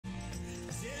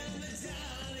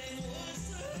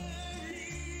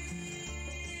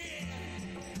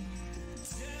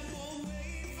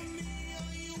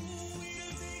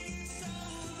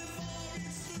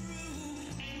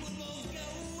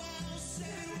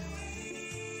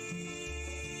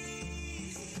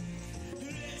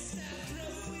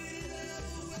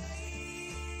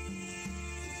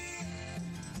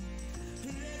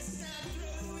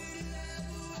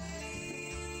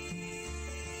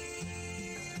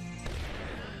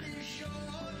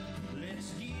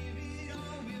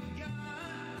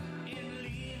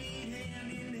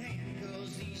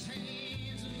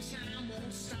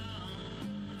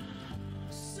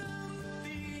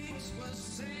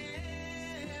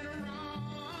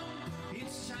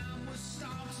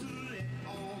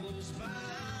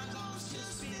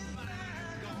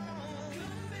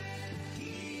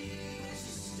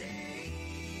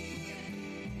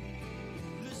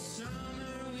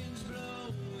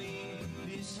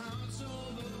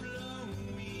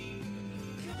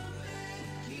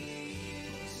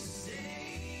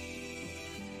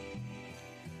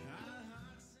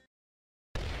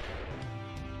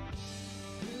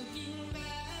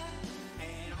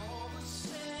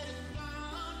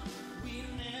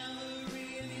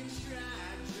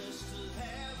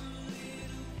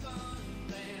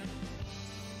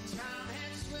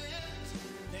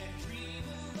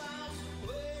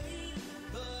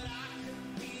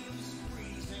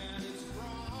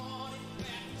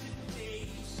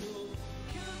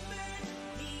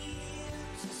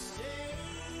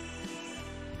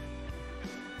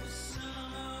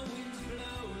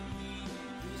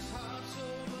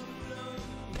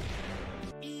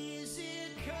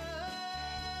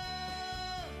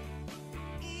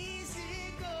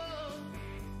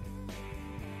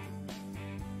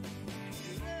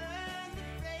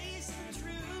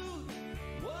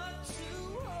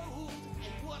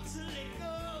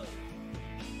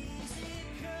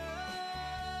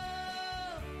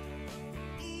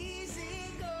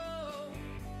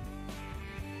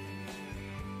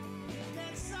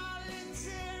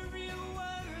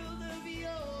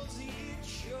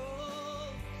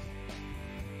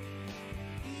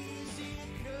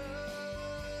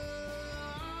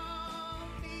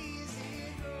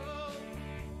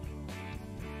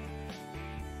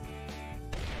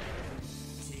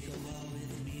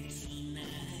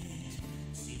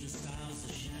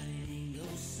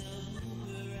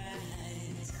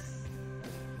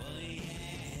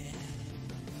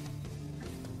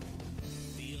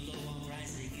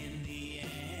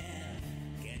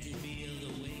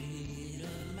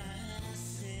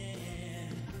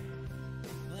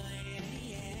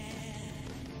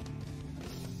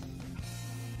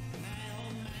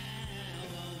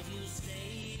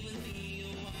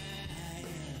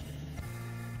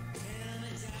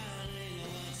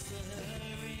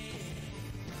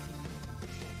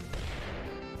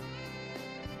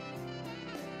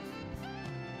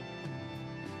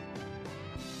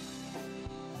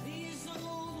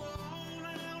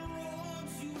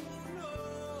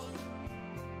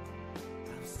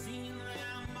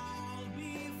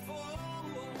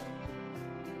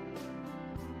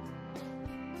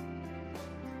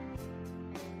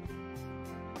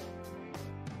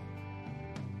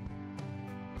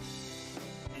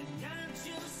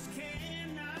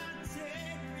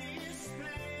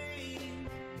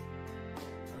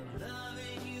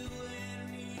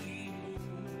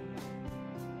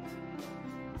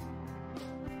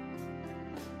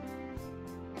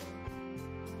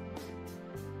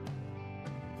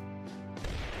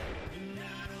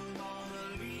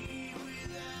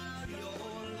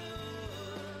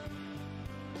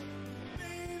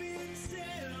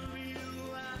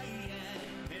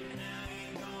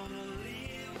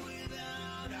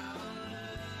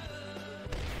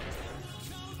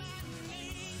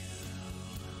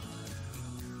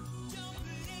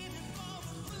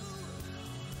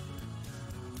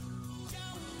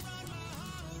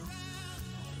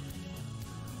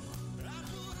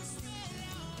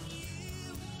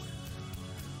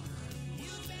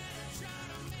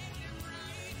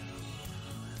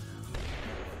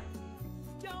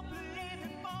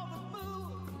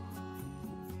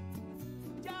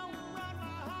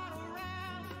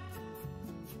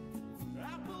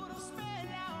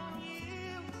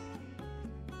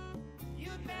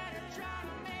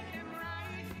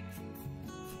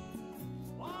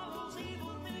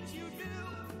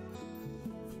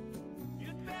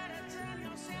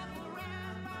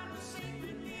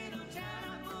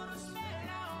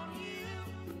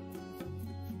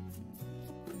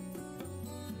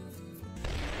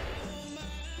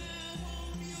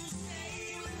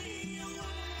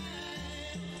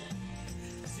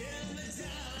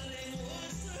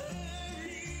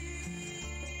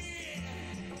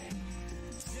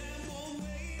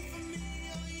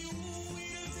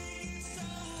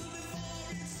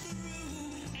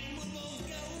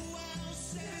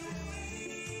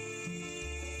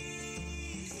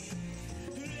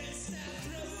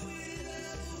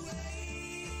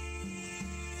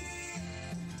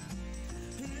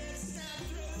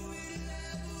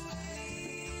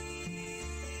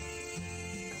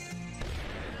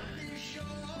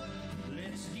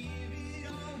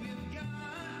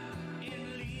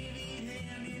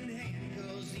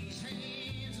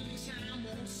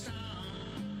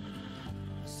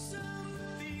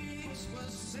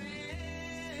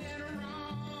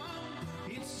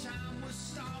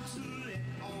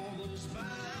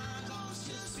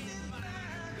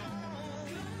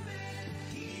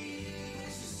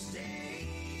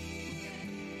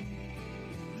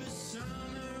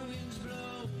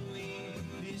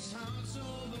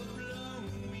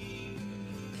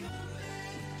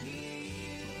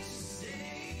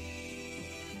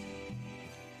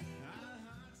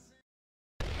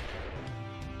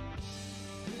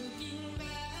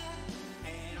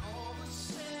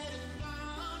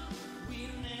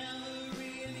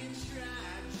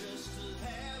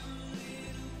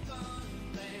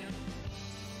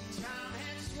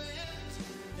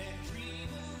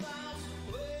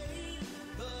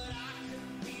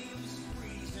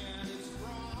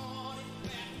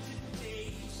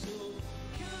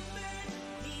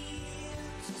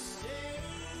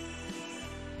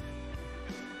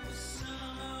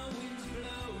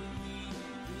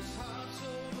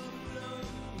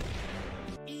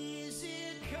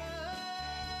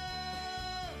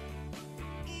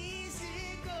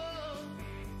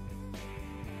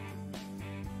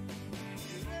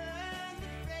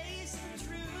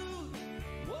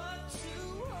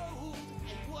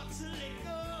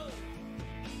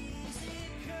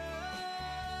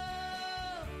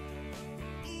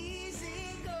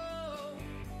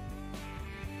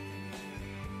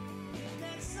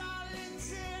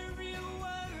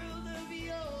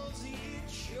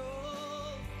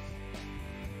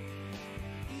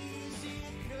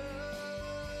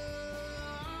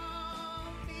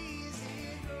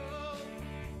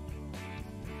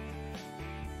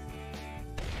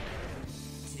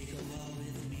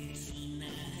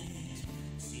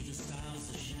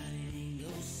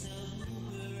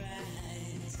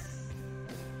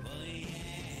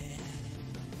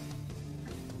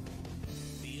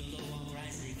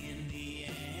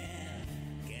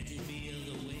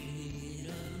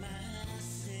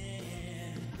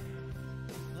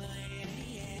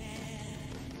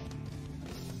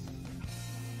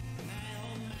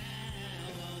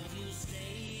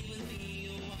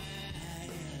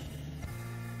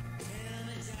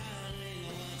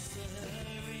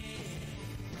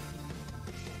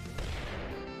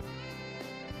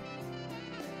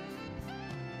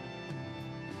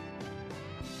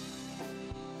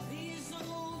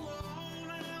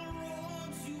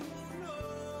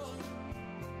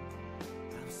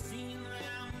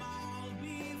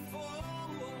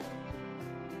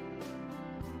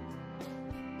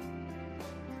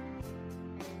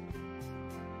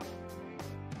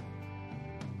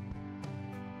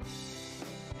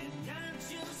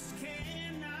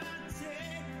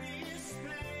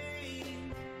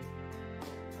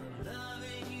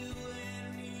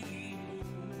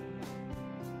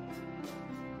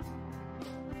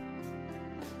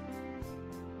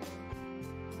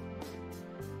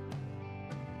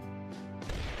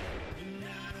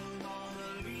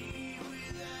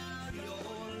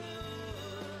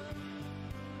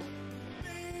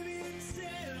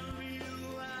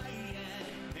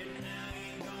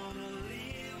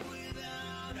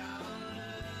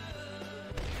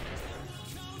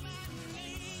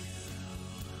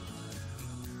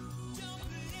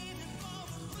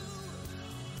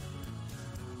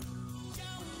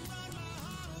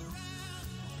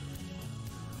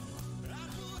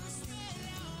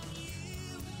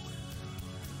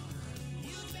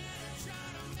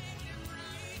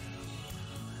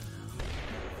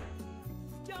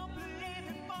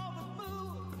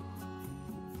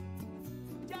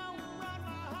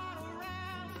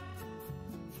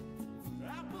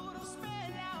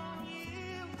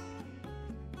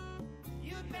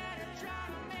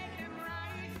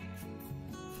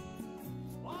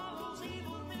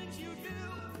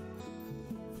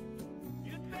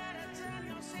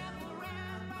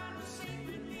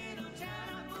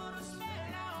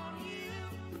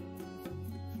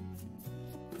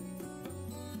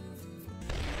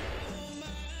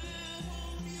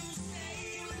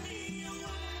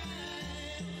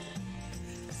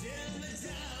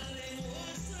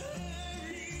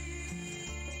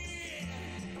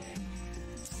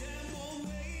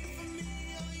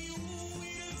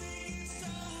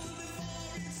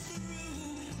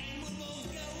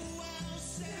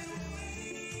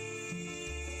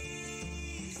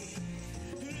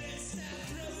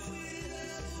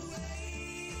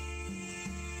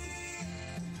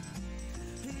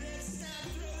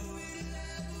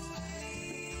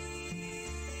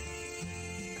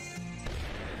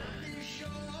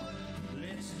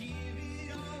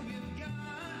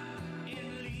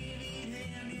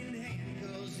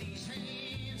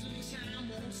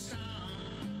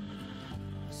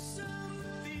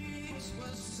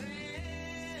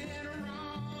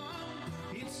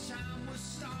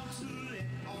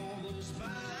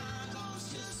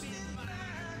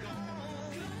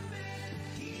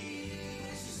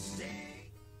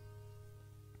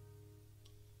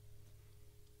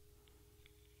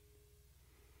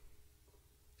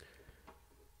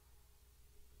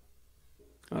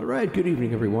All right, good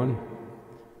evening, everyone,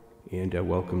 and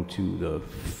welcome to the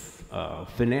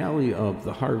finale of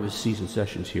the harvest season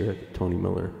sessions here at the Tony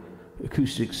Miller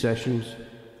Acoustic Sessions,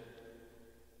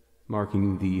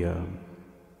 marking the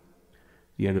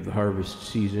end of the harvest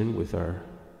season with our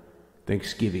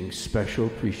Thanksgiving special.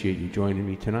 Appreciate you joining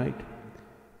me tonight.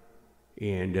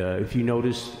 And if you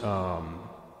notice,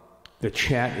 the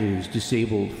chat is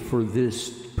disabled for this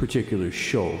particular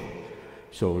show.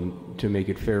 So to make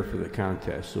it fair for the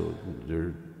contest, so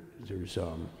there's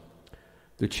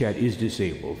the chat is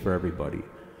disabled for everybody.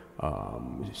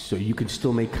 So you can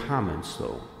still make comments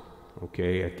though,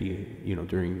 okay? At the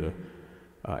during the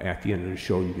at the end of the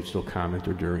show, you can still comment,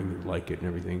 or during, like it and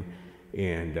everything.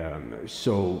 And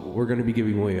so we're going to be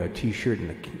giving away a T-shirt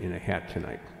and a hat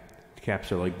tonight. The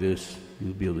caps are like this.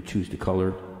 You'll be able to choose the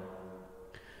color.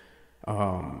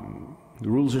 The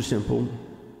rules are simple.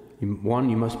 One,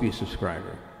 you must be a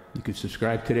subscriber. You could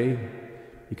subscribe today.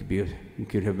 You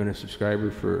could have been a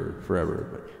subscriber for forever,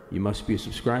 but you must be a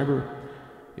subscriber,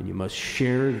 and you must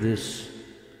share this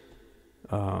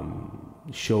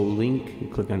show link. You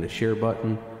click on the share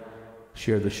button,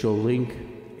 share the show link,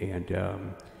 and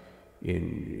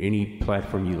in any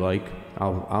platform you like.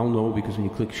 I'll know, because when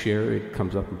you click share, it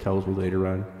comes up and tells me later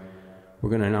on. We're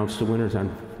going to announce the winners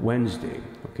on Wednesday.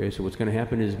 Okay, so what's going to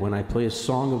happen is when I play a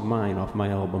song of mine off my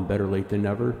album, Better Late Than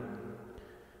Never,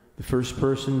 the first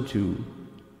person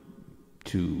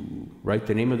to write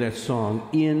the name of that song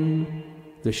in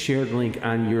the shared link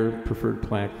on your preferred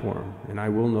platform, and I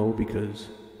will know because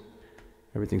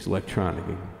everything's electronic,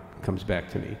 it comes back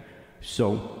to me.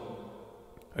 So,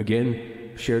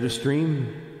 again, share the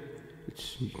stream.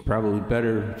 It's probably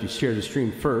better if you share the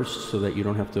stream first so that you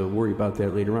don't have to worry about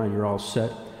that later on. You're all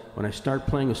set. When I start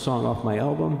playing a song off my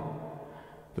album,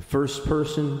 the first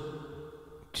person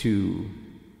to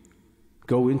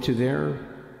go into their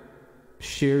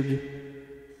shared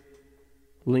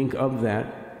link of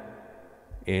that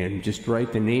and just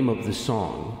write the name of the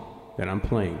song that I'm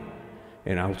playing,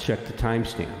 and I'll check the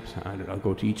timestamps. I'll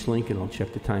go to each link and I'll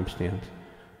check the timestamps,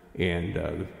 and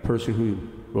the person who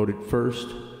wrote it first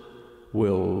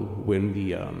will win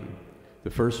the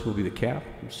first will be the cap,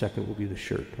 the second will be the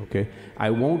shirt, okay?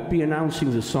 I won't be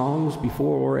announcing the songs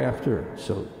before or after,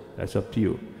 so that's up to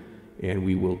you. And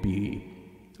we will be,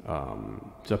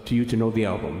 it's up to you to know the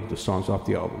album, the songs off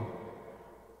the album.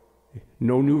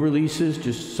 No new releases,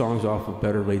 just songs off of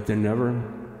Better Late Than Never.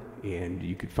 And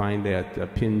you could find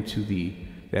that pinned to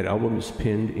that album is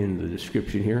pinned in the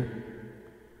description here.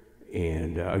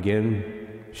 And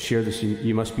again, share this.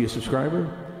 You must be a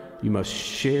subscriber. You must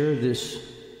share this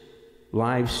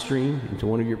live stream into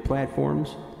one of your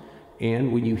platforms,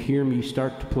 and when you hear me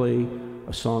start to play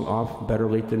a song off Better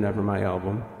Late Than Never, my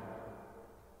album,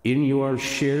 in your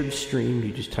shared stream,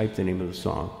 you just type the name of the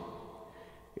song,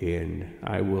 and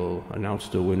I will announce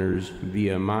the winners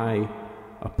via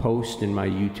a post in my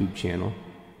YouTube channel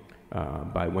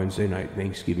by Wednesday night,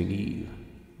 Thanksgiving Eve.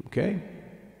 Okay?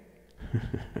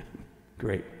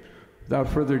 Great. Without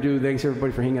further ado, thanks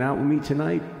everybody for hanging out with me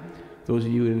tonight. Those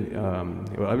of you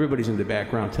well, everybody's in the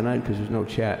background tonight because there's no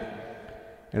chat,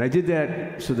 and I did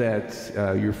that so that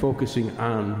you're focusing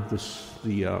on the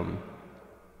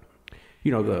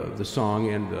song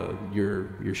and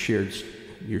your shared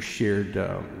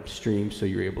stream, so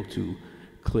you're able to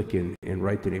click and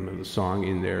write the name of the song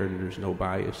in there, and there's no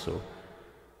bias,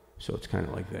 so it's kind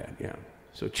of like that, yeah.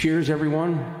 So cheers,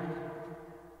 everyone,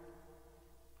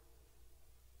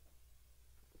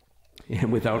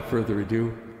 and without further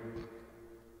ado,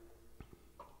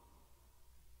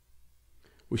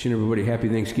 wishing everybody happy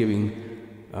Thanksgiving,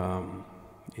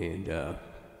 and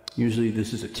usually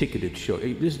this is a ticketed show.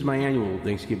 This is my annual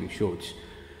Thanksgiving show.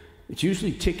 It's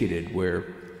usually ticketed,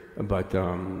 but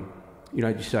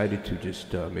I decided to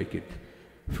just make it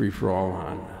free for all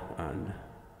on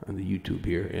the YouTube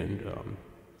here, and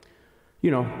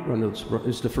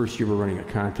it's the first year we're running a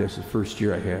contest. The first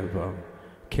year I have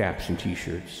caps and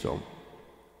T-shirts, so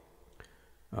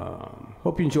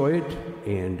hope you enjoy it,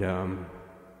 and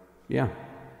yeah.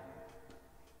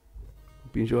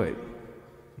 Hope you enjoy it.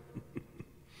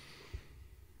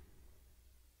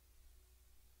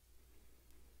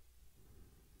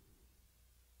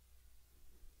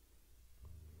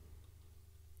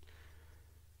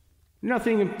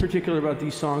 Nothing in particular about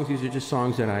these songs. These are just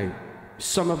songs that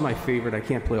some of my favorite. I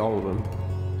can't play all of them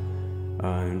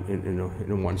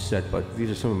in one set, but these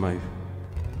are some of my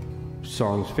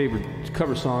favorite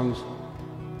cover songs,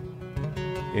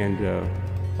 and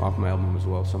off my album as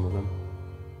well, some of them.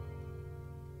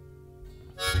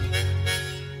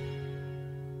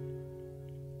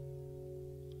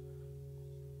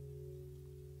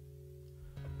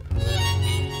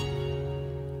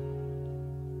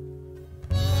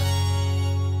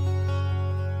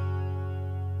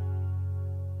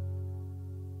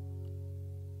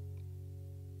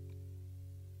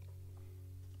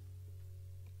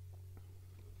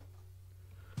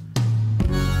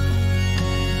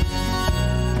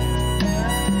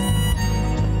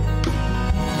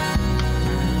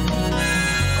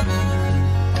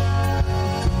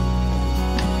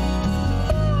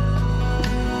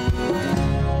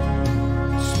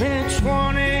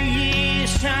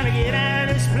 trying to get out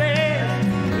of this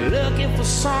place, looking for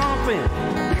something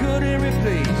couldn't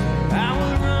replace. I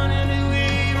was running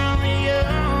away from the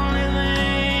only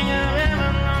thing I've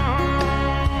ever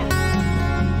known.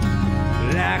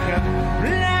 Like a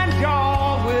blind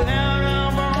dog without a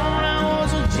bone, I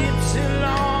was a gypsy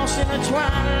lost in a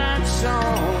twilight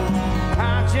song.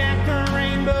 Hijacked the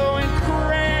rainbow and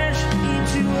crashed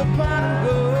into a pot of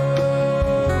gold.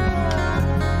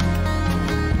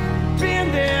 Been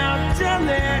there, done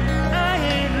that, I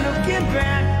ain't looking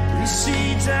back. These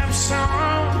seeds I've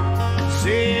sown,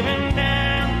 saving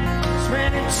down,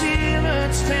 spending too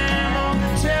much time on the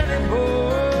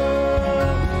telephone.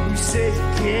 Who says you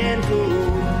can't go?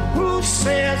 Who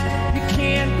says you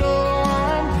can't go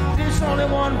home? There's only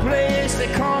one place they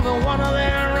call the one of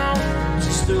their own.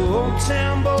 Just a old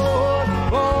town boy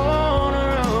on a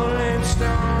rolling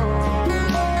stone.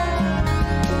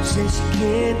 Who says you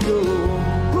can't go?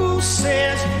 Who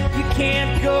says you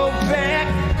can't go back?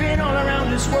 Been all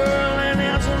around this world, and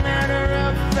as a matter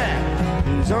of fact,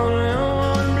 there's only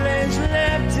one place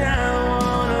left I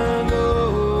wanna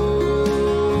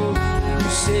go. Who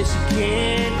says you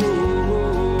can't go?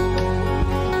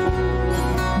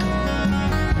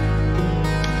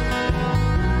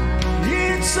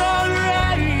 It's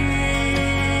alright.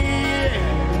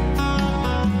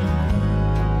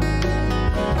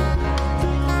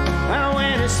 I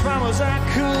went as far as I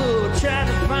could, tried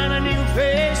to find a new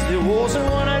face. There wasn't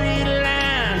one of these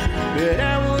lines that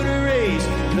I would erase.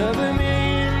 Love a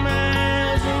million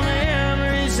miles and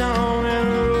memories on that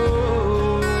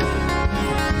road.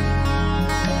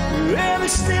 Every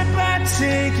step I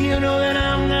take, you know that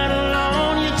I'm not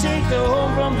alone. You take the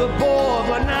home from the boy,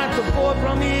 but not the boy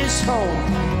from his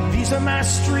home. These are my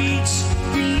streets,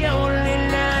 the only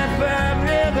life I've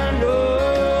ever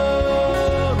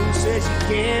known. Who says you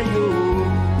can't go?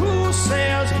 Who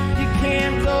says you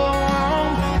can't go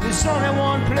home? There's only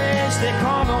one place they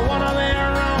call the one of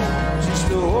their own.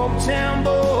 Just a hometown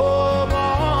boy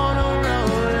born a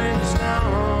rolling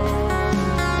stone.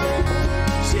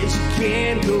 Says you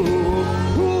can't go.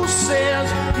 Who says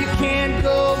you can't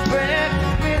go back?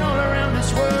 Been all around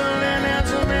this world, and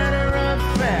as a matter of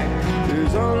fact,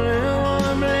 there's only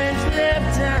one place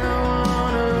left I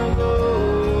wanna go.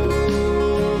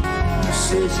 Who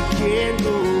says you can't go?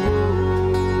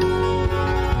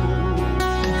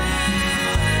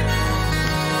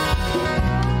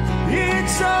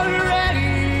 It's alright.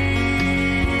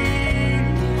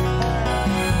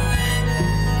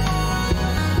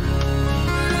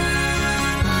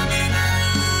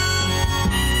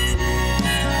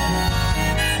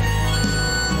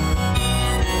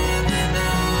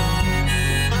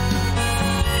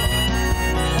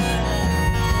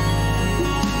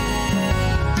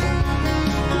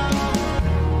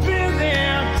 Been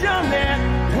there, done that,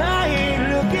 I ain't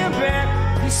looking back.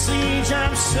 These seeds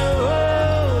I'm so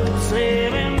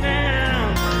saving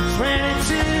down, spending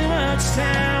too much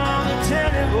time on the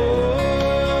telephone.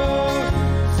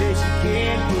 Says you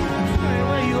can't go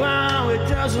where you are, it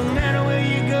doesn't matter where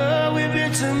you go. If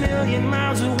it's a million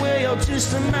miles away or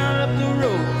just a mile up the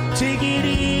road, take it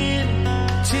in,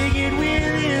 take it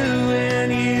with you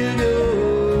when you go.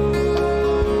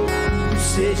 Who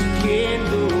says you can't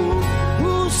go?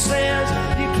 Who says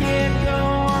you can't go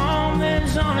home?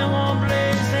 There's only one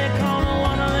place they call the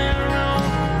one of their own.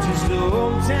 Just a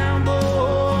hometown boy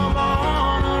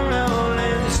on a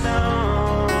rolling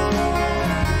stone.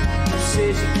 Who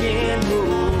says you can't go?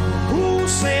 Who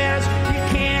says you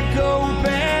can't go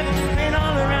back? Been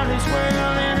all around this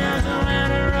world, and as a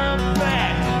matter of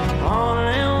fact,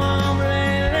 only one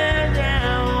place left I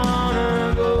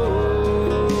wanna go.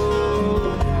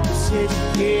 Who says you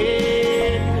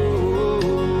can't go?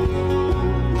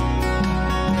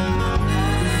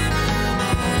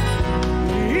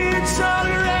 It's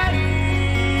alright.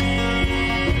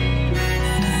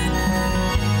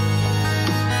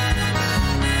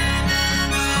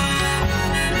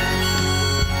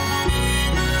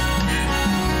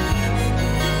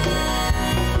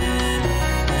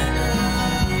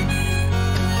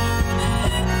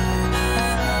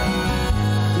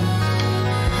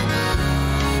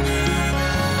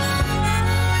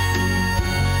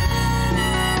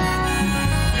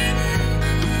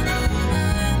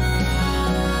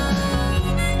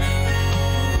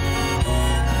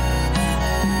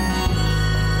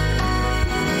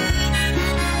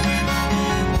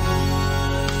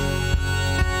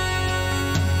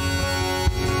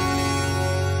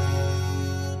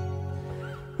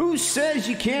 Who says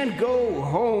you can't go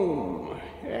home?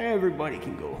 Everybody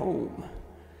can go home.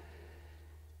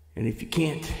 And if you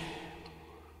can't,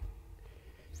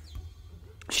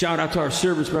 shout out to our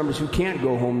service members who can't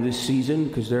go home this season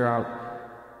because they're out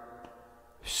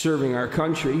serving our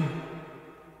country.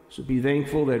 So be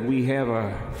thankful that we have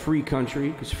a free country,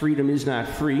 because freedom is not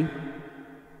free.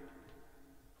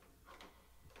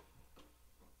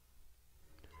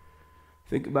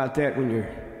 Think about that when you're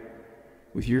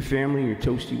with your family in your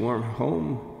toasty, warm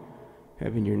home,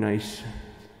 having your nice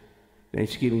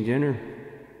Thanksgiving dinner.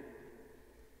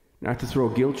 Not to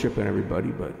throw a guilt trip on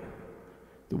everybody, but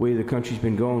the way the country's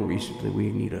been going recently, we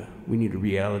need a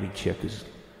reality check. Because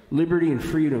liberty and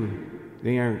freedom,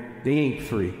 they ain't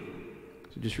free.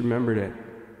 So just remember that.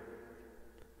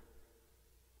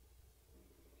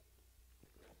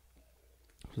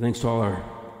 So thanks to all our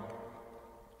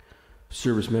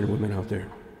servicemen and women out there.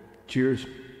 Cheers.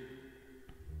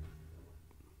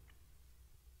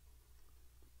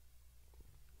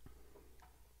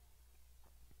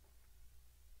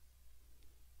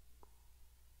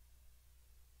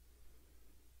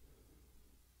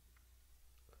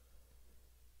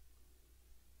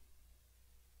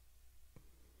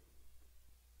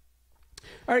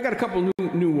 I got a couple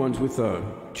new ones with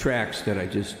tracks that I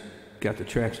just got the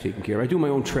tracks taken care of. I do my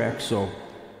own tracks, so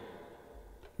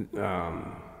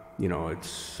you know,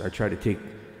 I try to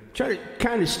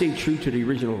kind of stay true to the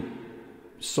original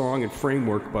song and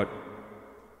framework, but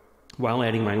while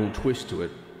adding my own twist to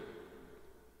it,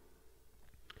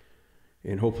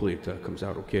 and hopefully it comes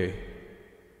out okay.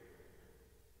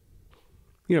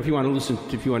 You know, if you want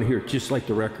to hear it just like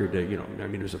the record, you know, I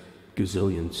mean, there's a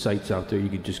gazillion sites out there. You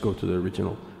could just go to the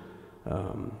original,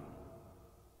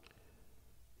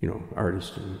 you know,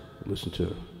 artist and listen to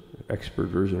an expert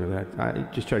version of that. I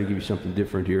just try to give you something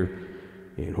different here,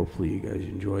 and hopefully you guys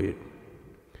enjoy it.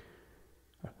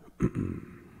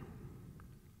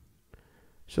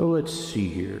 So let's see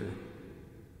here.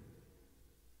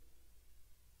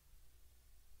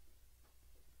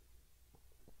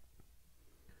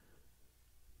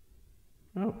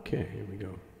 Okay, here we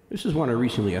go. This is one I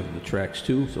recently added the tracks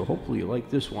to, so hopefully you like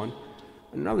this one.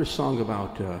 Another song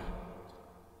about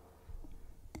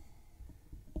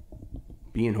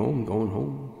being home, going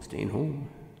home, staying home,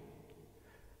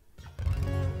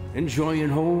 enjoying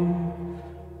home.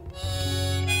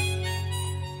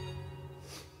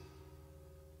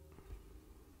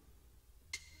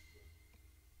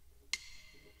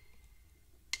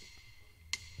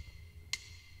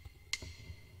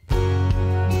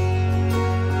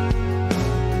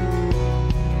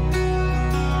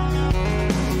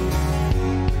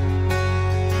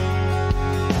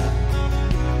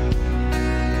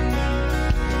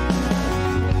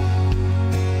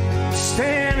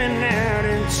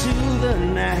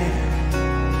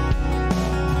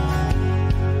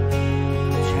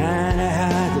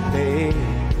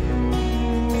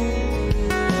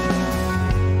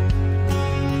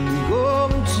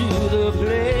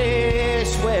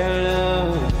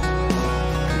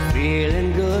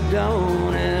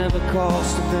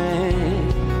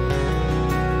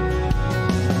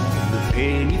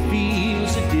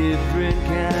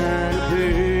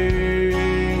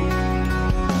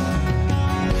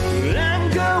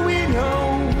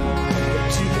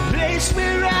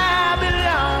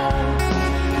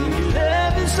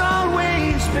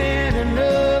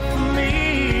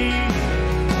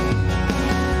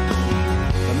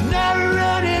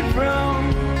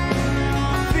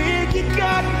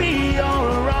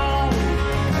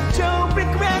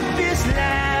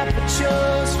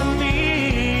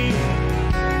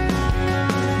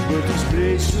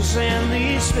 And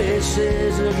these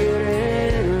faces are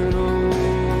getting old,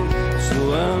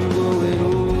 so I'm going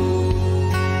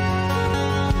home.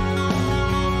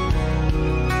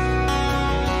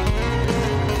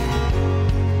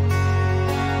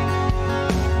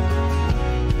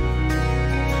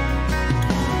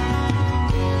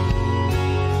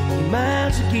 The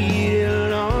miles are getting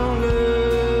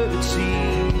longer, it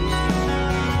seems,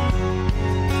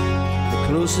 the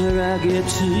closer I get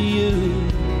to you.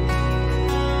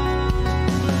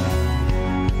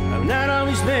 Not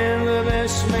always been the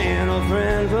best man or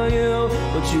friend for you,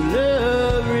 but your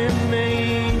love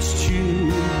remains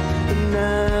true, and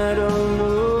I don't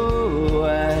know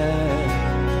why.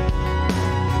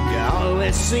 You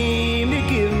always seem to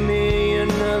give me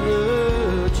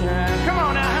another time. Come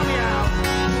on now, help me out.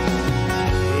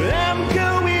 I'm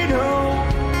going home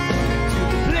to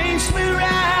the place where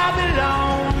I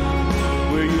belong,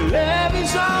 where your love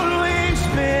has always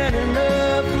been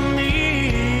enough for me.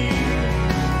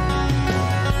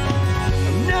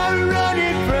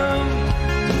 Running from,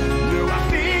 no, I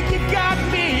think you got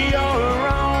me all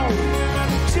wrong.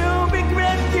 Don't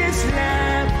regret this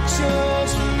life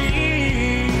chose for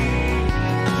me,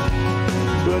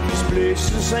 but these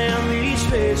places and these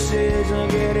faces are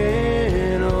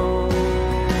getting old.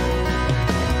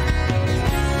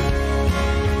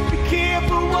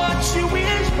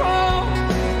 wish for,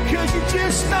 'cause you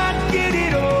just might get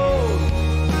it all.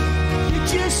 You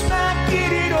just might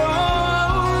get it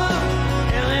all.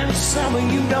 And then some of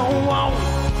you don't want.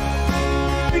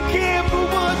 Be careful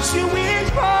what you wish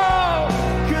for,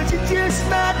 'cause you just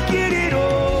might get it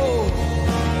all.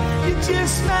 You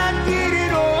just might get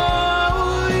it all.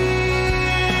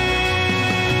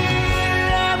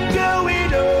 I'm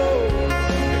going home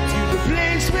to the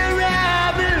place where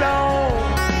I belong,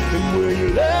 and where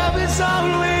your love has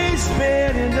always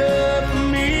been enough for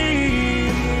me.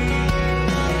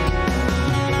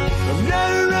 I'm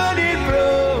not running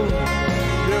from,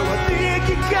 no, I think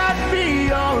you got me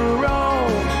all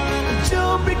wrong.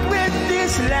 Don't regret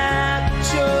this life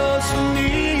just for me.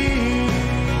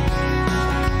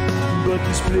 But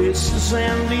these places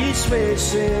and these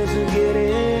faces are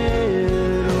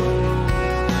getting old.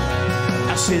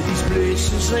 I said these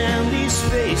places and these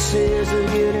faces are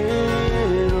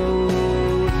getting old.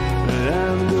 And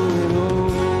I'm going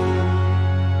home.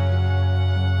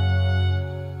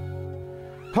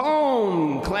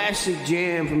 Home, classic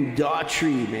jam from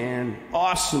Daughtry, man.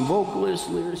 Awesome vocalist,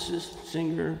 lyricist,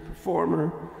 singer,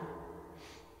 performer.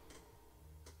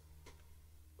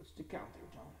 What's the count there,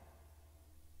 Tom?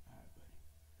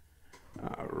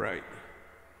 All right.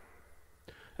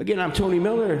 Again, I'm Tony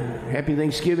Miller. Happy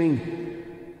Thanksgiving.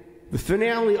 The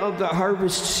finale of the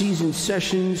harvest season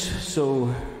sessions.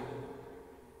 So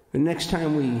the next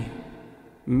time we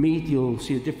meet, you'll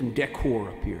see a different decor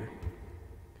up here.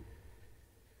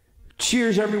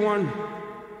 Cheers, everyone.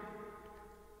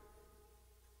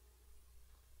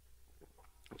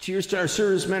 Cheers to our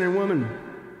servicemen and women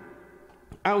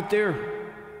out there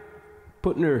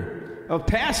putting their, of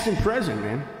past and present,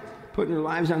 man, putting their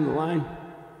lives on the line.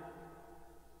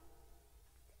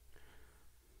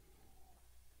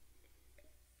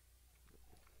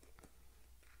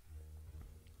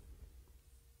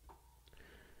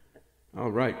 All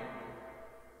right.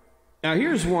 Now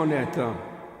here's one that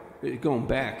going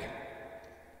back.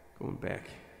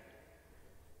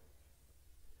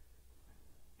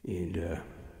 And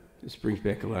this brings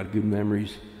back a lot of good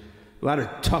memories. A lot of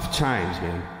tough times,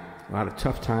 man. A lot of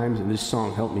tough times, and this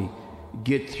song helped me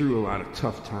get through a lot of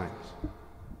tough times.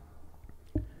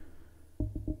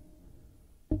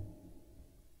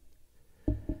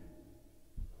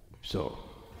 So,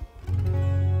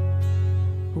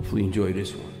 hopefully you enjoy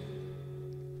this one.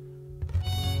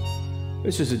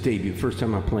 This is a debut. First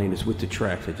time I'm playing this with the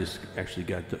tracks. I just actually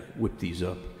got to whip these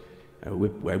up. I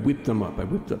whipped them up. I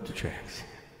whipped up the tracks.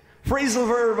 Phrasal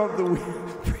verb of the week.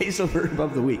 Phrasal verb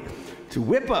of the week. To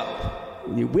whip up.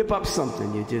 When you whip up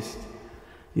something, you just,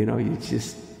 you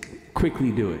just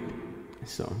quickly do it.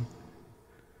 So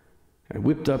I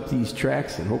whipped up these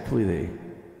tracks, and hopefully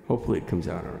it comes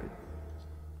out all right.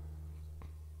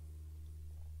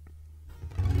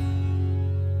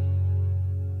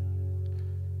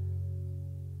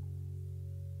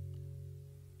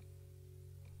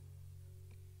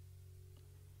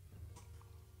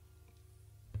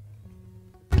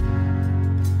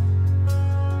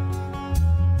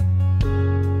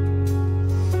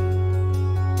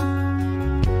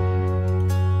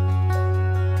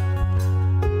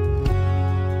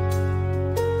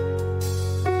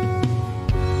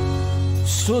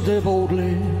 Stood there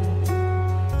boldly,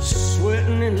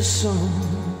 sweating in the sun.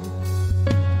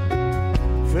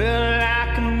 Felt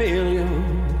like a million,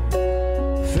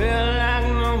 felt like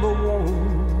number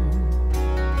one.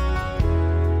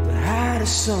 The height of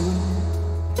summer,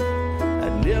 I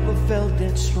never felt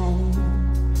that strong,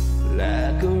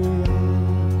 like a rock.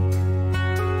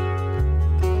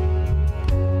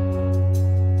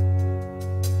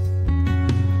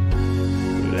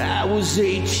 I was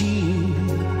 18.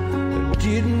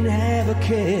 Didn't have a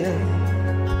care,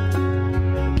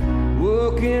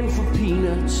 working for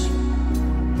peanuts,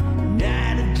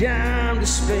 not a dime to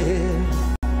spare.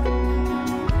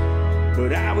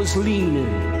 But I was leaning,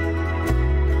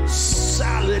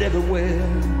 solid everywhere,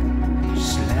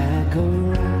 just like a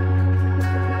rock.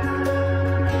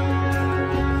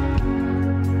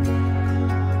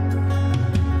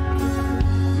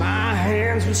 My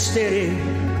hands were steady,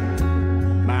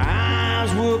 my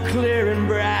eyes were clear and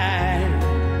bright.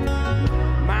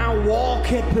 Walk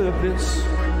had purpose,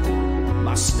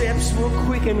 my steps were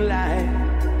quick and light,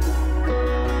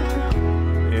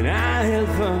 and I held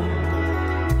firm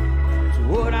to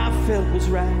what I felt was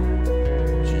right,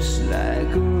 just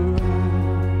like a rock.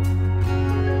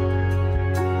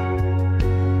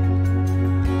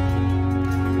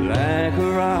 Like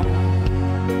a rock,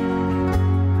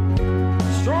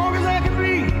 strong as I could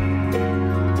be,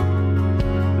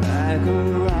 like a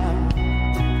rock.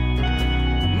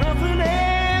 Nothing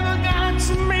ever got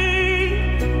to me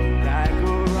like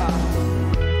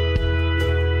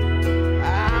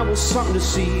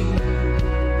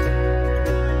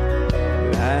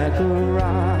like a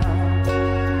rock.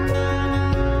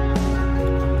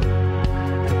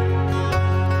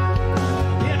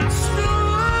 And I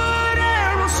stood there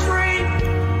on the street,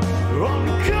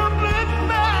 unencumbered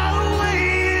by the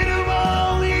weight of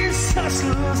all these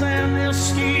hustlers and their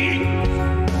schemes.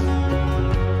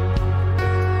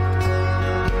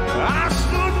 I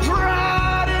stood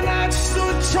proud and I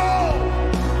stood tall,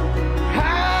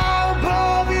 high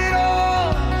above it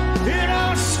all, and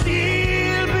I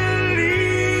still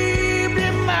believed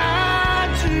in my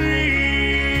dream.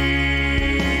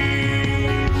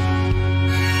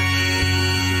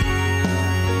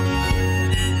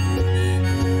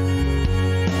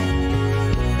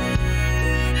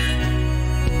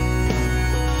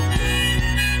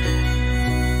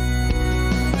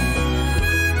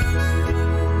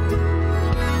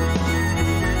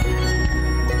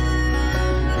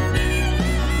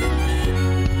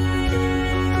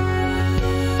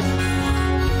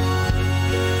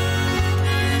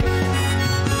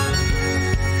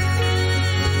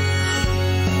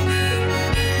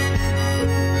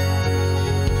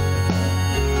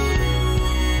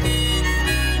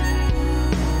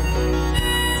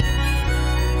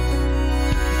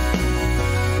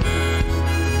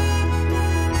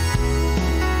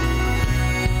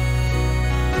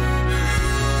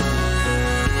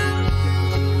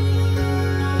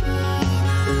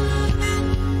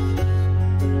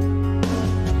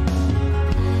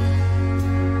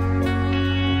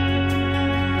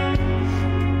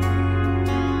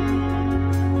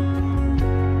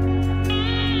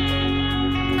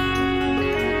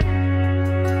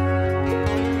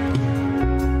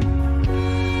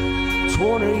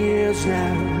 20 years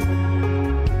now,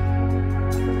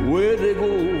 where'd they go?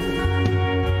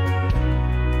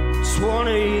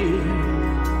 20 years,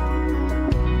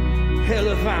 hell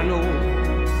if I know.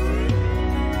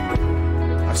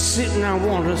 I sit and I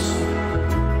wonder sometimes,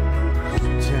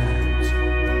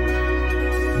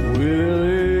 where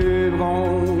they've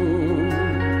gone.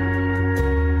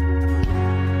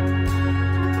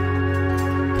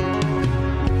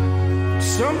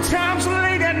 Sometimes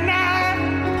late at night,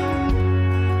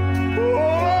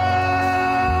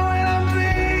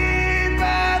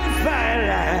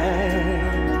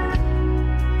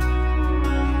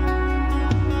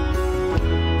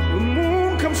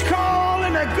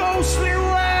 ghostly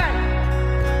white,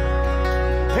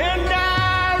 and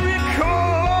I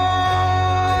recall,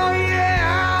 yeah,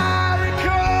 I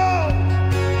recall,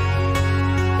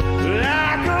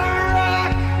 like a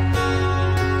rock,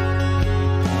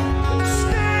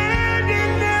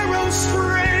 standing narrow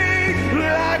straight,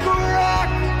 like a rock,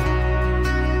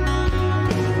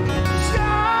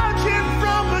 starting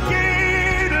from the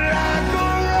gate, like a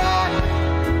rock,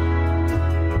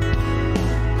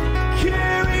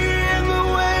 carrying the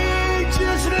weight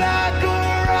just like a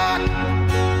rock.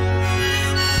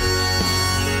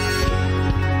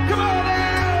 Come on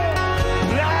now,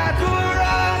 like a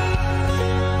rock.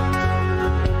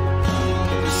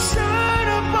 Sun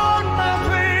upon my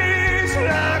face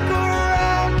like a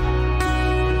rock.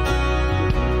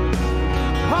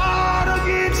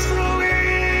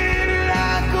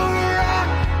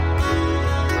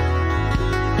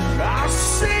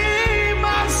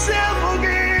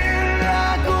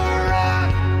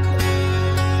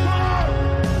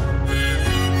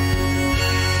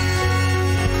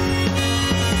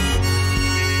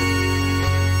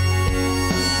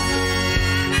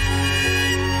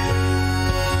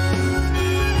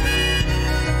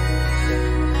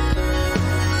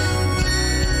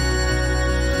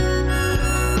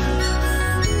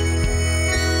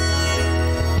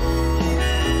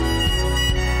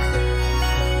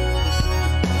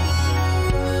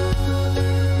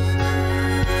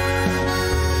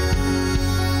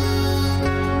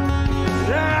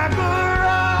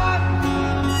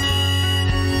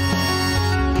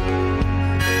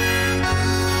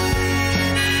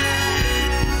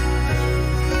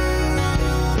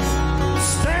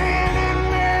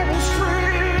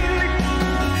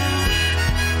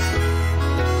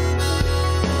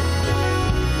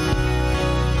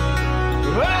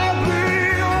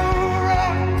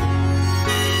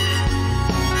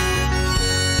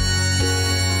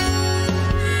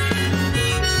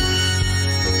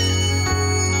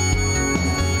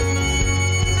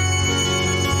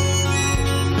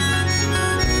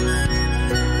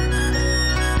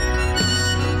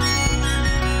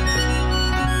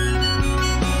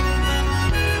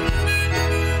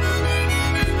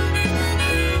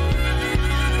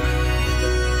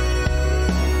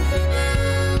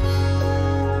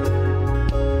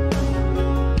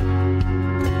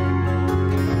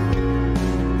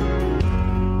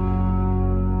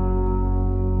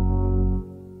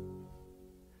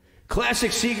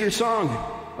 Classic Seger song.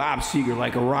 Bob Seger,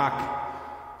 Like a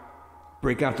Rock.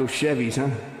 Break out those Chevys, huh?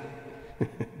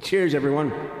 Cheers,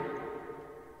 everyone.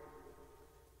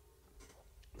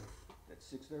 That's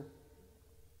 6 there.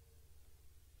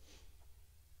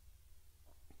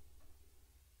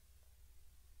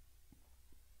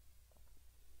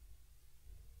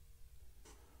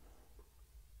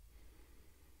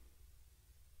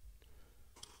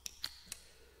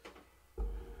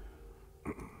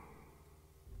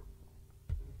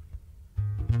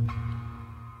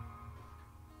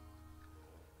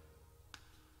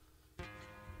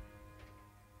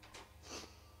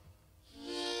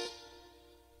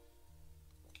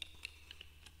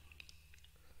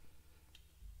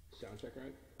 Sound check,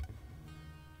 right?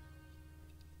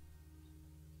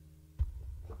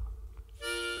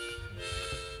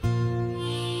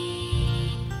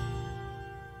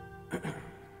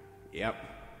 Yep.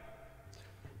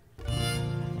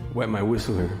 Wet my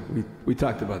whistle here. We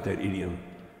talked about that idiom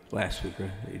last week,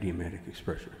 right? The idiomatic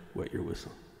expression. Wet your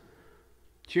whistle.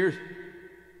 Cheers.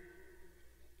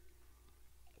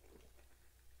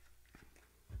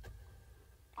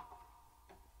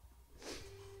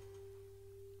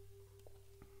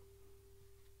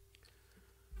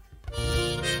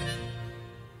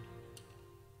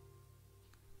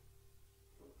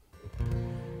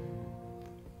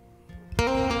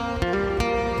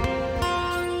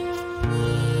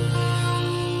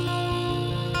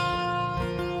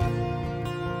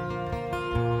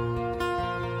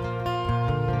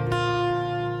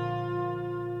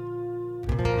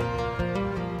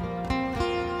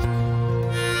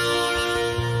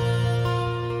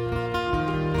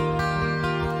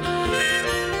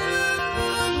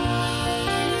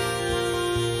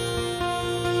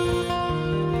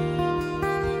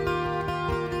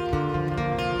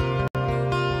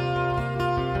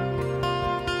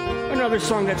 Another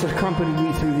song that's accompanied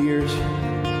me through the years.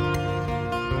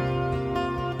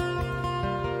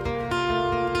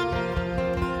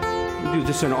 We do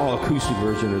this in an all acoustic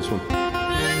version of this one.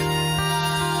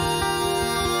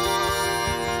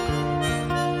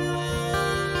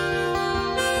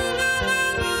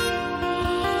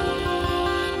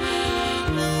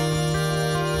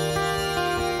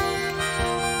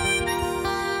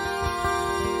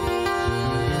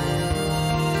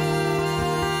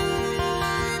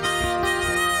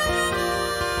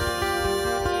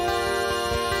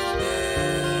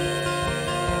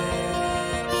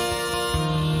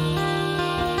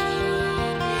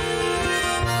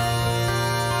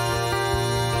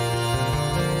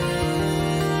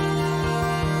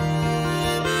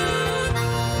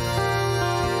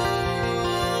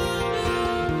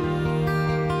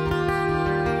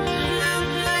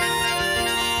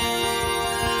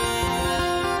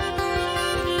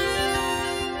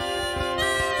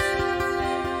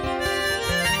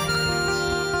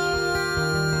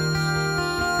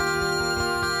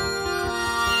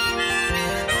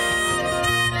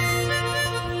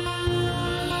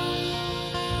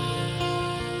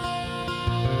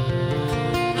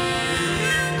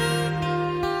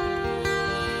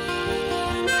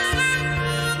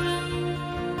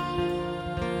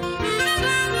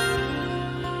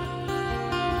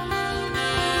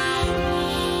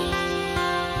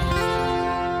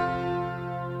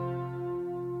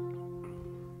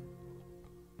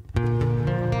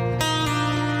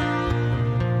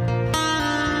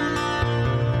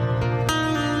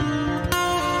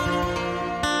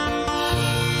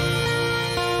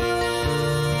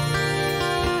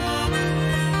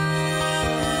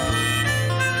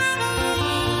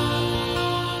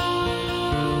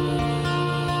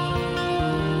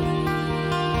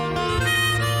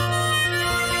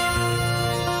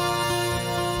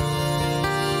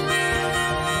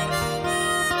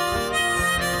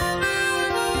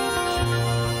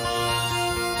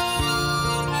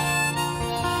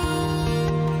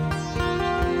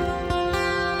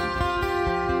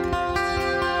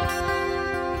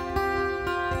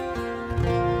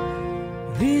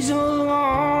 These are the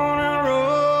worn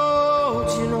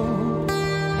roads, you know,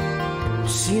 I've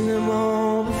seen them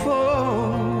all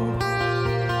before.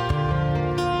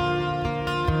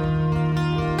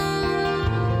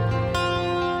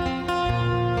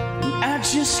 And I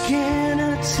just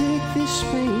cannot take this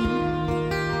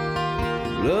pain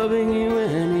of loving you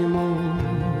anymore.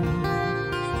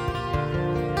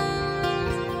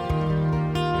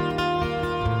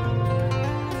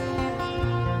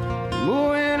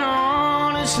 Moving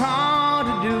on is hard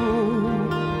to do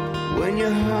when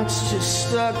your heart's just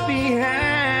stuck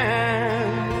behind.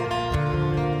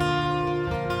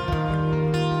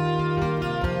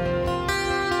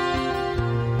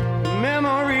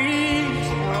 Memories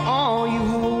are all you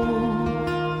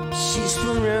hold,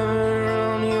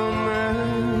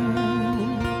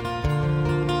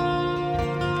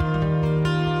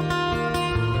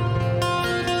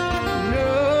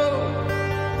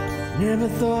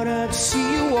 thought I'd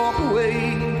see you walk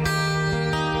away.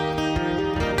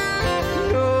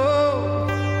 No,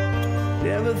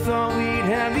 never thought we'd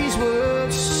have these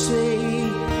words to say.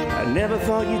 I never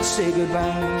thought you'd say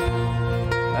goodbye.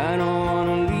 I don't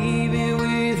wanna leave you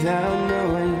without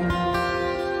knowing.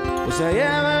 Was I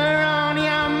ever on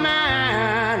your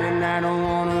mind? And I don't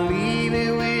wanna leave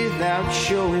you without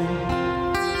showing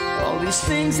all these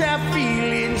things I feel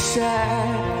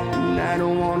inside. And I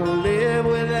don't wanna live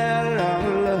without our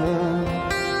love.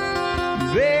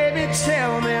 Baby,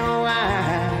 tell me why.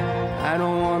 I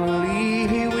don't wanna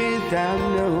leave you without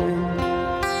knowing.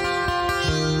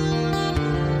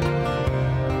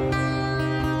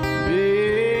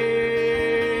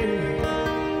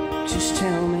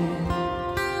 Tell me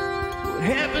what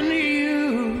happened to you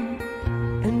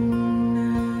and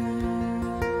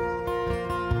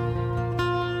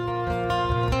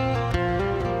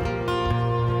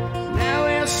now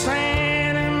we're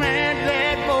standing at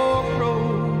that fork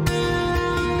road.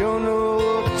 Don't know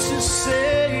what to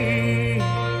say.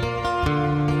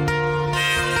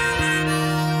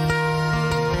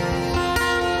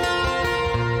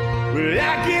 But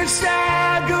I guess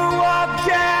I'll go walk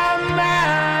down mine.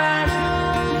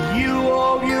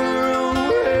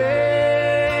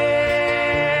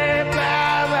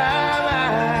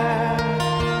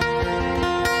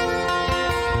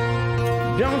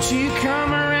 Don't you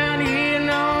come around here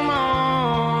no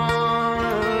more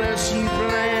unless you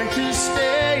plan to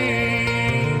stay.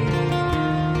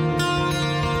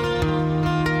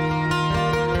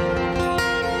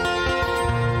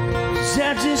 'Cause I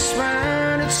just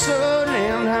find it so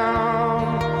damn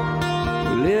hard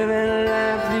living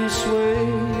life this way.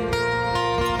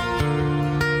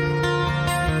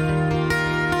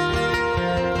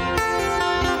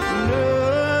 No,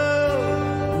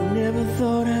 never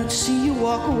thought I'd see you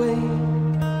walk away.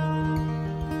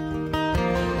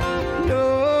 No,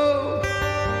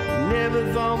 never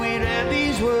thought we'd have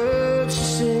these words to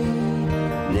say.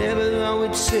 Never thought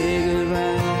we'd say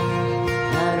goodbye.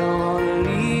 I don't wanna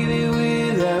leave you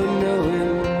without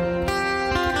knowing.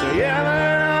 So you're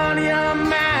on your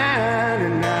mind,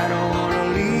 and I don't wanna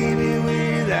leave you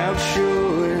without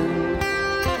showing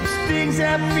these things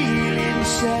I feel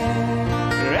inside.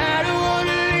 I don't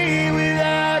wanna live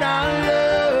without our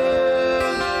love.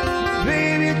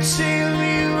 Baby, tell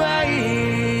me why.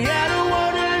 I don't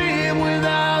wanna live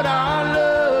without our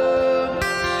love.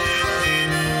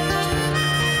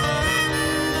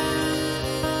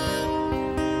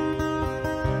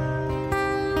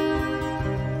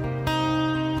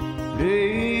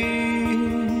 Baby,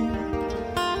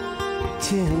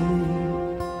 tell me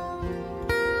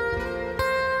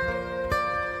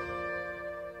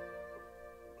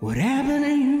what happened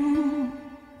to you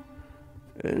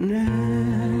and I.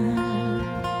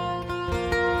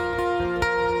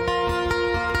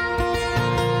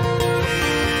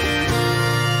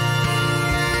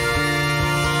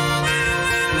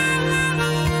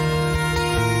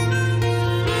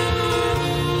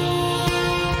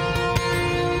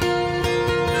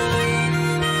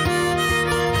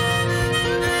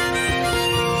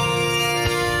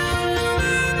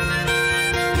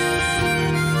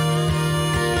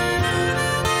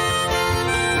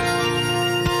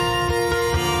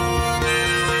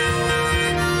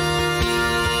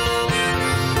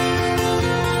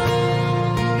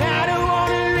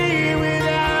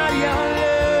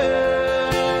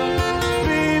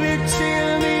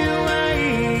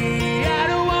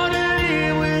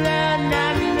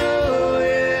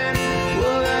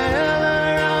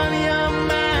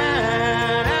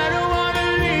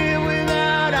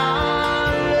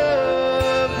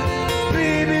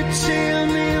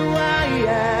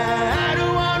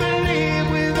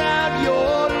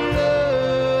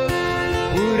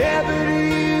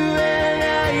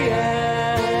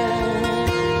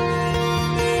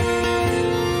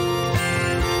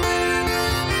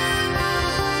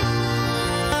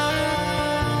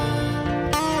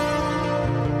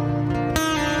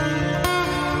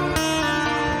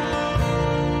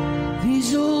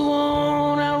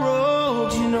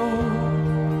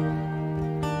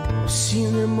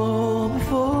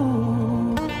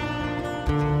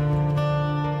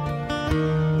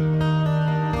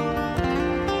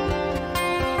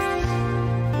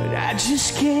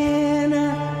 just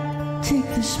cannot take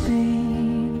this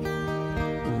pain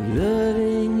of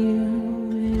loving you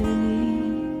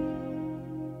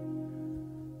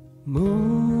anymore.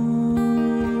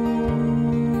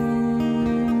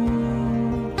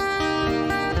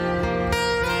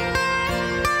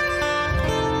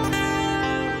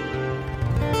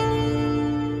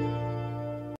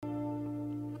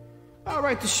 All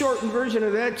right, the shortened version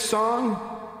of that song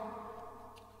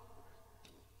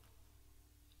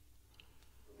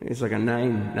It's like a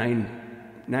 9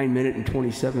 minute and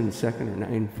 27 second or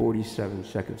 9:47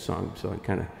 second song. So I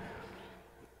kind of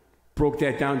broke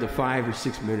that down to 5 or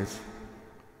 6 minutes.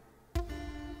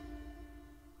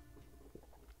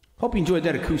 Hope you enjoyed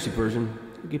that acoustic version.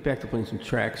 We'll get back to playing some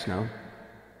tracks now.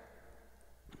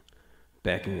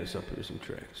 Backing this up with some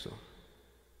tracks. So.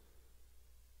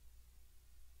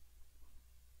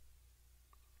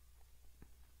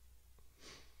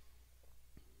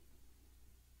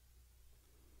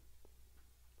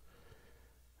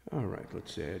 All right,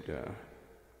 let's add.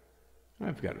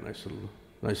 I've got a nice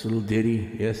little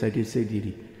ditty. Yes, I did say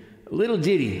ditty. A little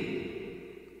ditty.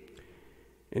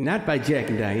 And not by Jack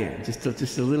and Diane, just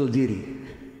a little ditty.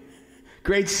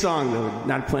 Great song, though.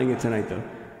 Not playing it tonight, though.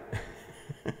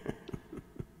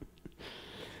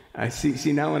 I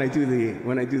see now when I do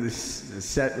the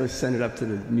set, let's send it up to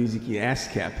the music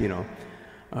ASCAP. You know,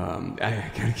 I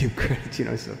gotta give credit. You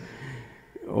know, so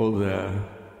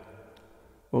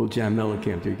old John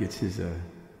Mellencamp there gets his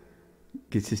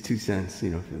 2 cents.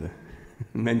 You know, for the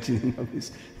mentioning of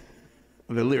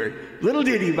the lyric, little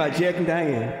ditty by Jack and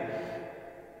Diane.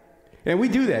 And we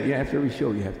do that, yeah. After every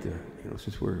show, you have to, you know,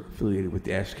 since we're affiliated with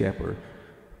the ASCAP, or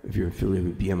if you're affiliated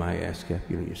with BMI ASCAP,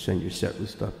 you know, you send your set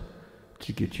list up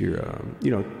to get your, you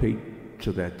know, paid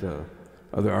so that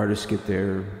other artists get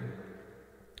their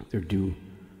due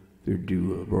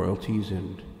royalties,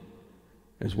 and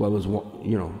as well as,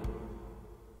 you know,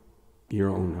 your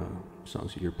own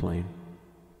songs that you're playing.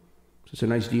 So it's a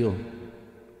nice deal,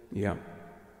 yeah.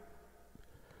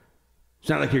 It's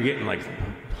not like you're getting like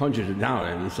hundreds of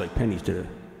dollars. I mean, it's like pennies to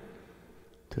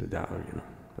the dollar, you know.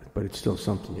 But it's still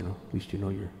something, you know. At least you know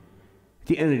at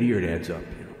the end of the year it adds up,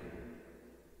 you know.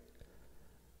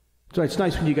 So it's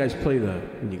nice when you guys play. I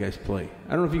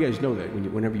don't know if you guys know that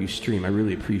whenever you stream. I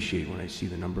really appreciate when I see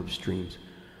the number of streams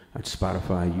on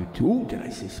Spotify, YouTube. Ooh, did I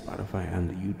say Spotify on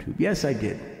the YouTube? Yes, I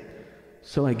did.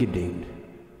 So I get dinged.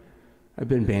 I've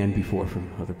been banned before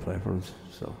from other platforms,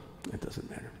 so it doesn't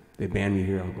matter. They ban me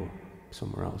here, I'll go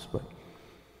somewhere else. But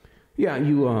yeah,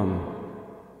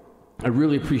 I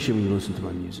really appreciate when you listen to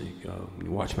my music, when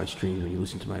you watch my streams, when you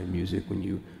listen to my music, when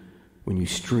you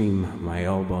stream my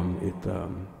album. It,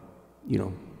 you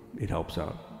know, it helps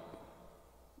out.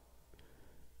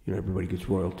 You know, everybody gets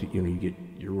royalty. You know, you get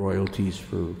your royalties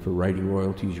for writing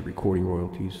royalties, your recording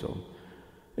royalties. So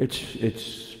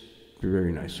it's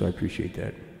very nice. So I appreciate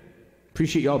that.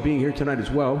 Appreciate y'all being here tonight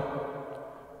as well.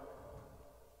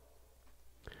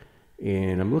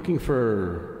 And I'm looking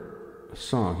for a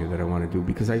song here that I want to do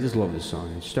because I just love this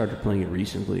song. I started playing it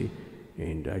recently,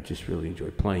 and I just really enjoy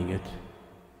playing it.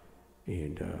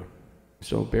 And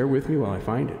so bear with me while I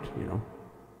find it, you know.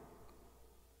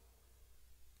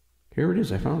 Here it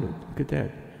is. I found it. Look at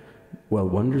that. Well,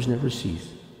 wonders never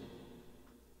cease.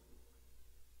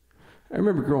 I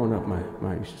remember growing up, my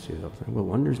mom used to say that all the time. Well,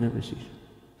 wonders never cease.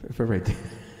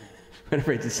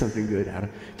 Whenever I did something good out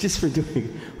of just for doing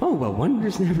it. Oh, well,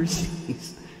 wonders never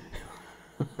cease.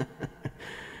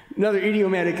 Another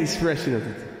idiomatic expression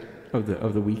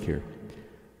of the week here.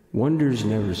 Wonders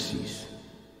never cease.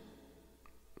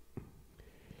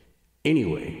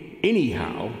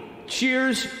 Anyhow,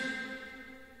 cheers.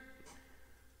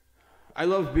 I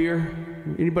love beer.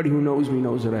 Anybody who knows me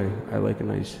knows that I like a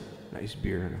nice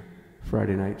beer on a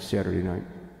Friday night, Saturday night,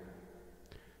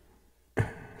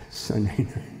 Sunday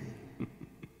night.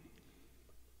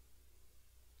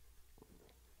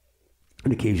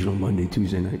 An occasional Monday,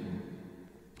 Tuesday night.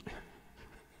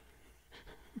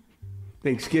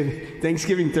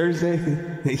 Thanksgiving Thursday,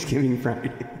 Thanksgiving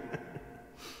Friday.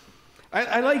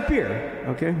 I like beer,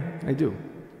 okay? I do.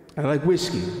 I like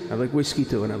whiskey. I like whiskey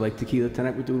too, and I like tequila.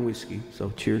 Tonight we're doing whiskey, so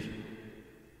cheers.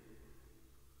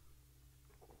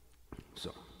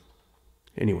 So,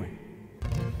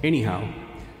 anyhow,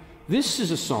 this is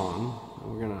a song.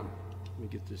 Let me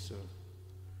get this,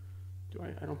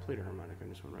 I don't play the harmonic on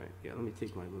this one, right? Yeah, let me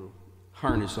take my little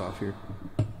harness off here.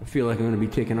 I feel like I'm going to be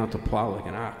taken out to plow like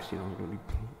an ox, you know. I'm going to be,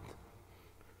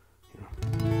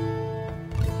 you know.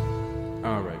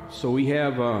 All right, so we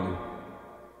have,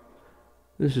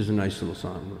 this is a nice little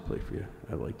song I'm going to play for you.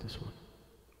 I like this one.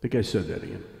 I think I said that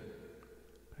again.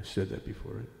 I said that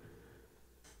before, right?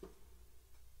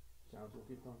 Sounds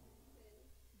okay, Tom?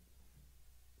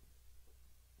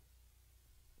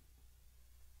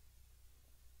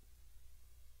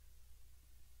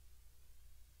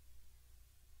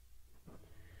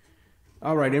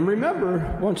 All right, and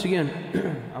remember, once again,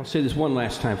 I'll say this one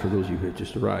last time for those of you who have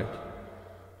just arrived.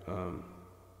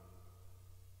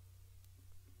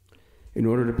 In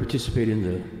order to participate in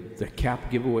the cap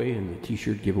giveaway and the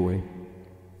t-shirt giveaway,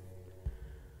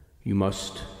 you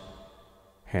must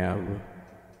have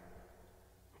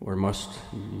or must,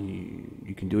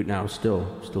 you can do it now still.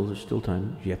 There's still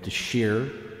time. You have to share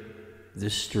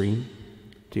this stream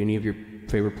to any of your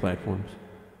favorite platforms.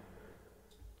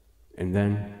 And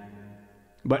then,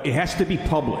 but it has to be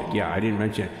public. Yeah, I didn't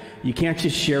mention it. You can't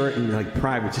just share it in like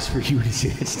private just for you to see.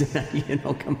 It's not, you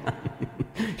know, come on.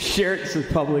 Share it to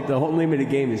public. The whole name of the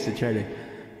game is to try to,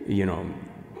 you know,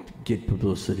 get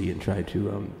publicity and try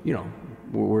to, you know,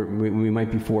 we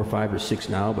might be 4 or 5 or 6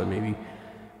 now, but maybe,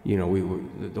 you know,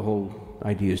 the whole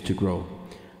idea is to grow.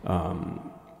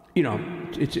 You know,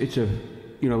 it's a,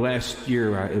 you know, last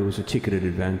year it was a ticketed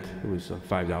event. It was a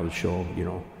 $5 show, you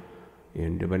know,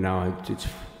 and but now it's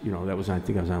you know, that was, I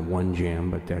think I was on One Jam,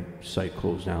 but that site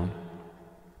closed down.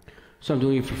 So I'm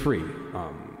doing it for free.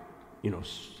 You know,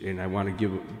 and I want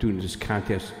to doing this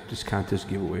contest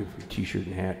giveaway for a t-shirt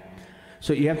and hat.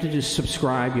 So you have to just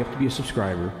subscribe. You have to be a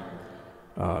subscriber.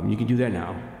 You can do that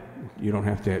now. You don't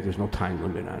have to. There's no time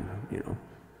limit on, you know.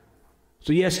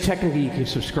 So yes, technically you can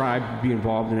subscribe, be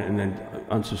involved in it, and then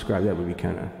unsubscribe. That would be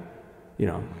kind of, you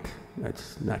know,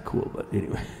 that's not cool. But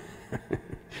anyway,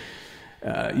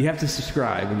 you have to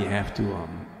subscribe, and you have to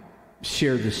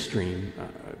share this stream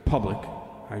public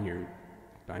on your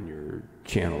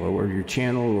channel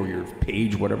or your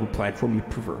page, whatever platform you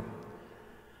prefer.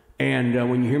 And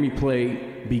when you hear me play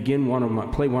one of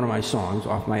my songs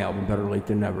off my album, Better Late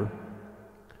Than Never,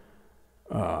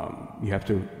 you have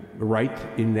to write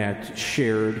in that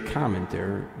shared comment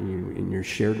there, in your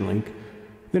shared link,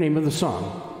 the name of the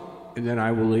song. And then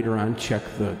I will later on check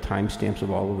the timestamps of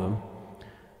all of them.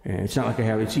 And it's not like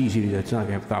it's easy to, it's not like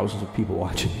I have thousands of people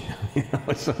watching, you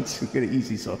know, so it's kind of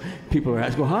easy. So people are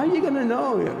asking, well, how are you going to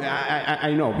know?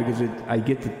 I know, because I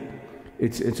get the,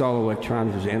 it's all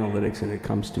electronic, there's analytics, and it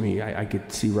comes to me. I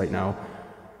could see right now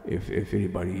if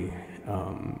anybody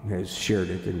has shared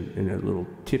it in a little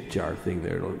tip jar thing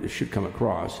there. It should come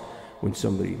across when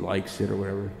somebody likes it or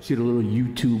whatever. See the little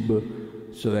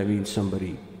YouTube, so that means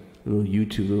somebody, a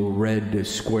little red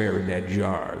square in that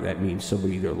jar. That means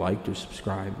somebody either liked or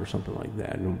subscribed or something like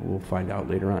that, and we'll find out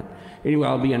later on. Anyway,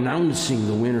 I'll be announcing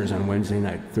the winners on Wednesday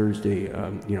night, Thursday,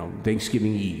 you know,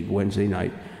 Thanksgiving Eve, Wednesday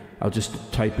night. I'll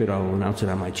just type it, I'll announce it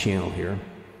on my channel here.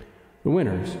 The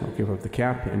winners, okay, with the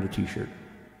cap and the t-shirt.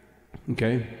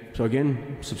 Okay, so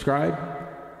again, subscribe,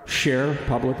 share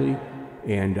publicly,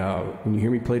 and when you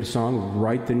hear me play the song,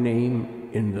 write the name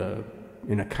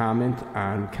in a comment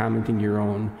on commenting your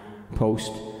own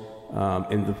post,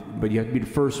 but you have to be the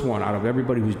first one out of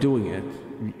everybody who's doing it.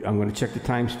 I'm going to check the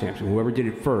timestamps, and whoever did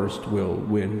it first will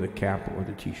win the cap or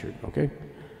the t-shirt, okay?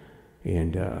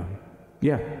 And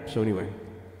yeah, so anyway,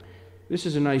 this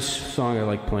is a nice song I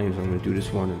like playing, so I'm going to do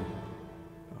this one. And,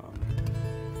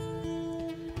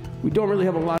 we don't really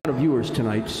have a lot of viewers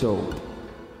tonight, so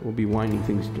we'll be winding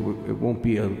things. It won't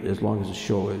be as long as the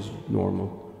show as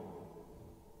normal.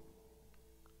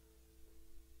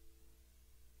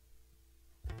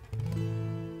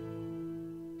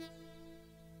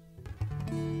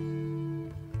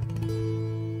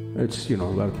 It's, you know, a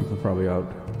lot of people are probably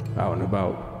out and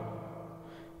about.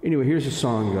 Anyway, here's a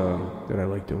song that I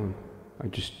like doing.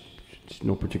 It's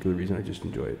no particular reason, I just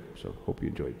enjoy it. So hope you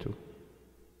enjoy it too.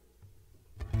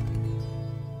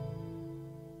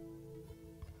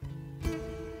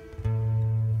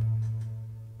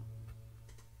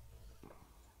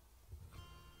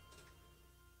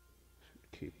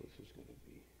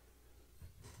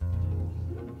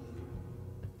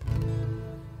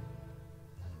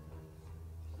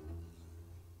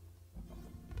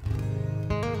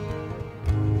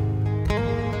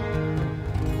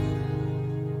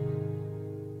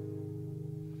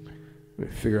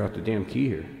 Figure out the damn key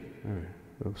here. All right,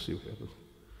 we'll see what happens.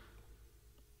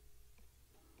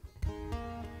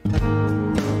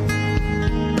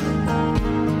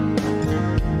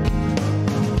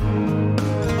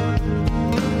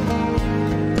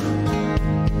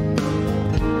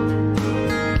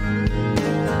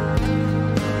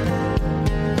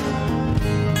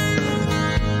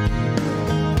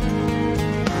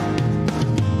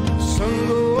 Sun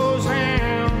goes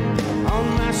down on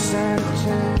my side of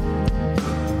town.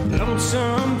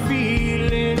 Lonesome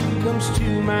feeling comes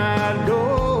to my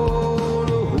door,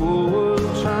 the whole world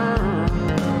turns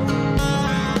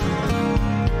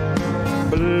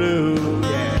blue,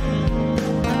 yeah.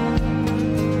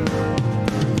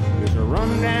 There's a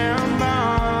rundown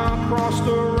bar across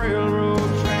the railroad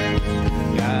tracks.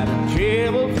 Got a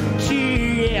table for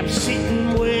tea, yeah, I'm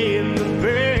sitting way in the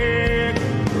back,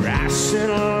 where I sit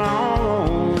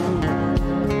alone.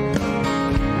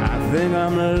 I think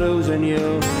I'm losing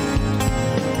you.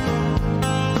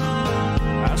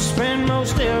 Spend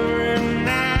most every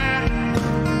night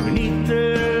beneath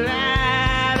the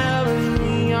light of a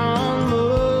neon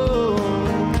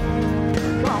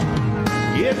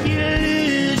if you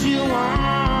lose, you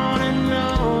want to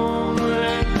know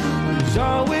that there's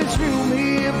always room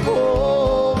here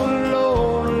for the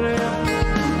lonely.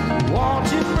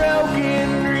 Watching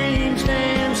broken dreams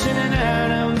dancing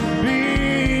out of the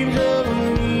beams of a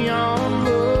neon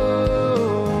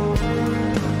moon.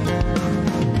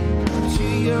 Two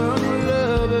young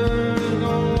lovers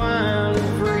gone wild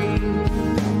and free.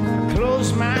 I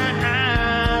close my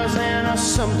eyes and I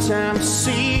sometimes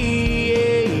see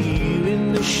you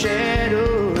in the shadow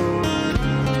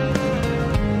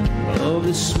of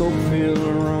the smoke-filled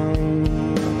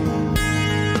room,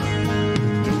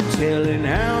 telling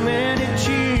how many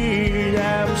tears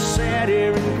I've sat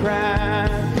here and cried,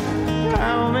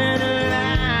 how many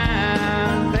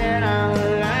lines that I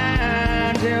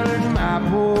lied, telling my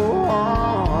poor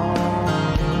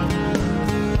heart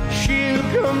she'll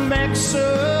come back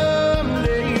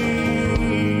someday.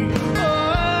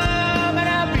 Oh, but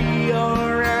I'll be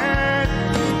alright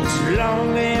as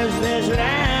long as there's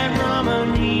light from a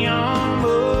neon moon.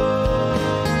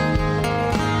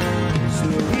 So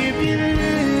if you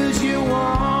lose, you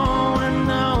want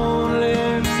and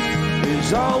only,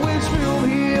 there's always room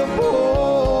here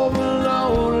for the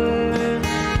lonely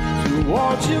to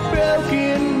watch your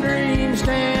broken dreams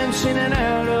dancing and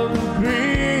out of the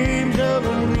dreams of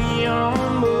a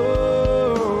neon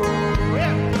moon.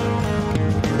 Yeah.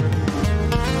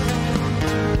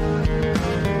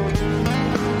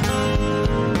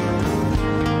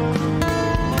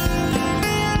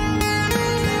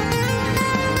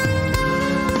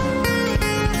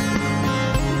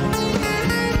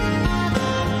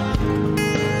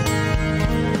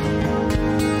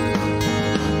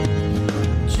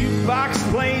 Jukebox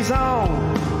plays on,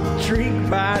 drink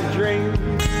by drink.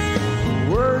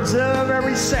 Words of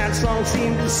every sad song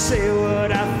seem to say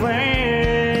what I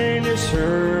think is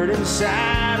hurt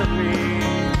inside of me.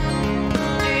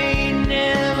 Ain't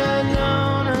never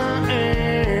gonna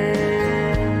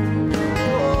end.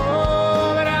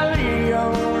 Oh, but I'll be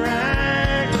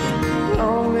alright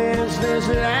long as there's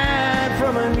light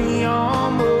from a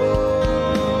neon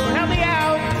moon. Help me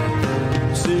out.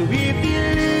 So if you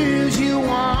lose, you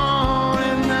want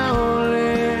and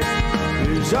only,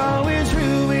 there's always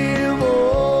room here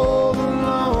for the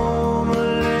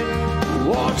lonely.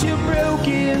 Watch your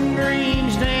broken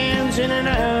dreams dancing and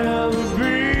out of the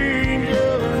dreams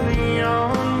of a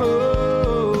neon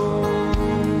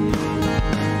moon.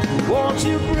 Watch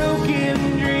your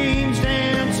broken dreams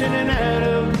dancing and out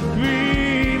of the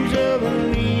dreams of a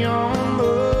neon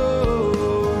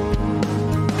moon.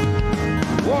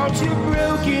 Watch your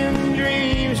broken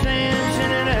dreams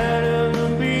dancing and out of the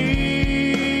beams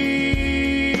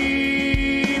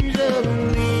of a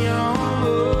neon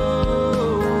moon.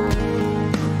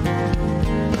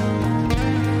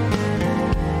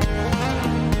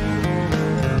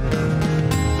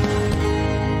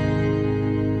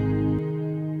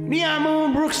 Neon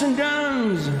Moon, Brooks and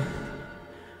Dunn's.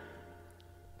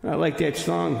 I like that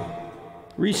song.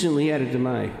 Recently added to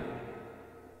my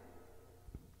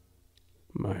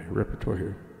repertoire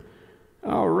here.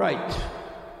 All right.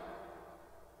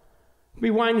 Be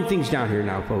winding things down here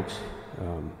now, folks. I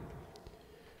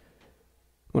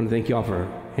want to thank y'all for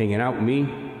hanging out with me.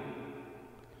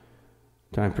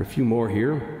 Time for a few more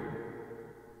here.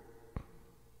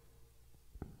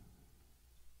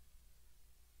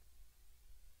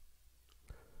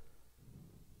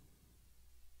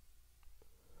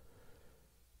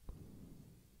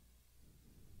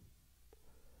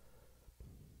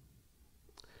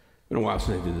 Been a while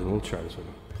since I did this. We'll try this one.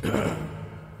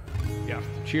 Yeah.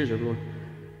 Cheers, everyone.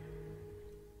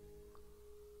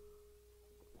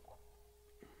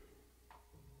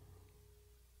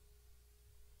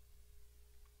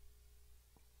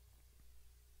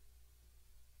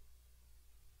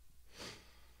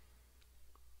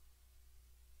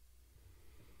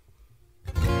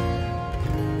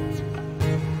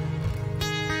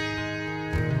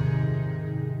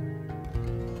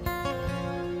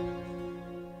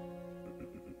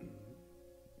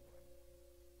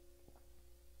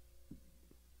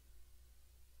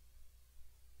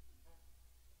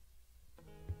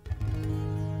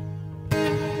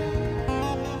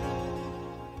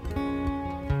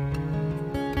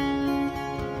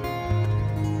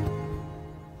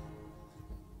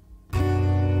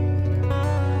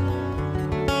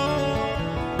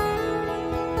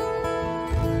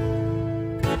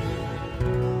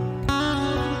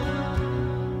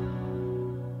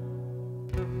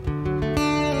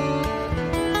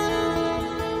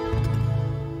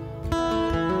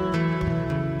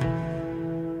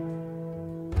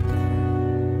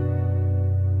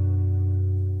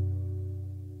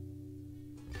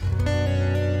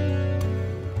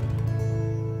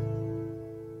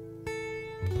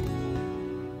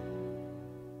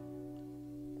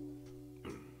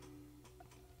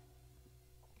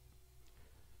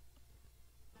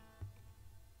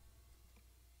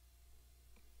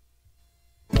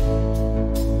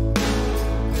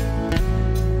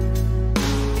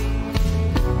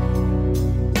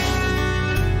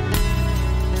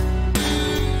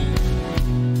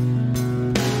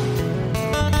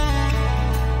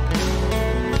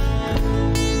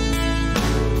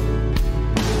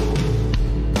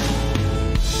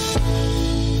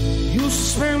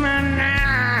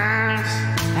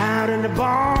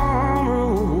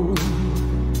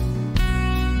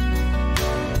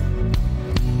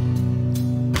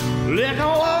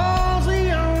 that was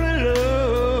the only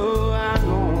love I'd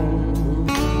known.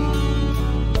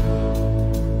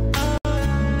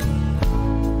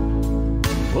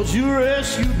 But you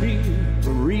rescued me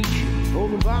from reaching for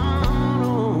the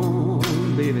bottom,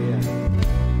 baby.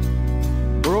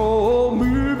 Broke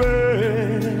me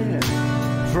back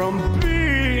from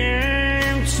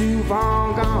being too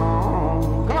far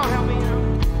gone. Come on, help me out.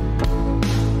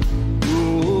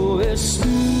 Oh, it's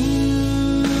smooth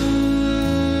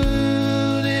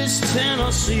as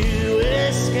Tennessee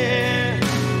whiskey.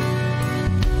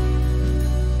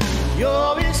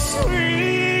 You're as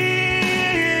sweet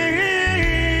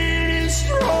as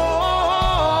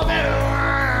strawberry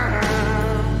wine.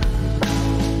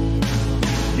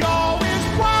 You're as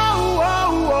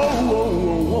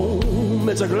warm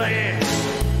as a glass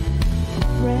of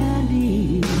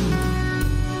brandy.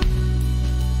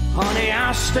 Honey,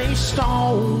 I stay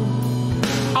stoned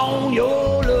on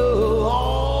your love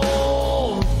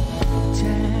all the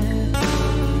time.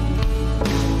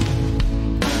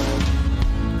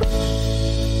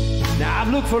 Now I've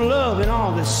looked for love in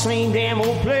all the same damn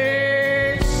old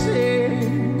places.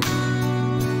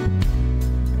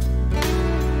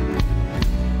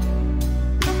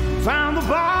 Found the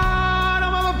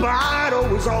bottom of a bottle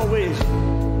was always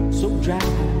so dry.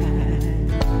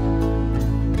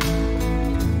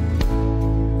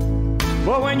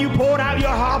 But when you poured out your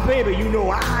heart, baby, you know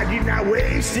I did not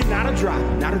waste it, not a drop,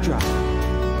 not a drop.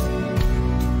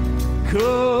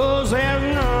 'Cause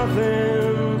there's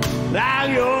nothing like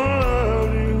your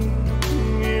love.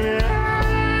 Yeah.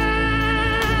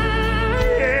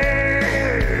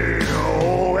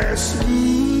 Oh, as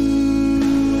smooth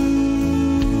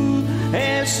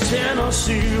as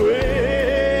Tennessee whiskey.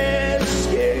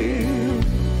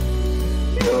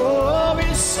 You're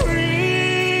as sweet.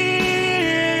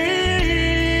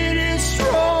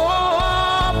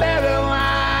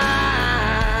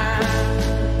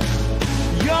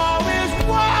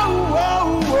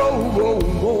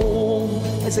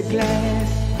 As a glass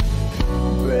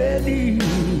ready,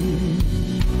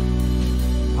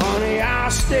 honey, I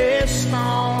stay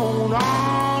stoned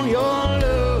on your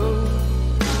love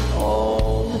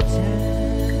all the time.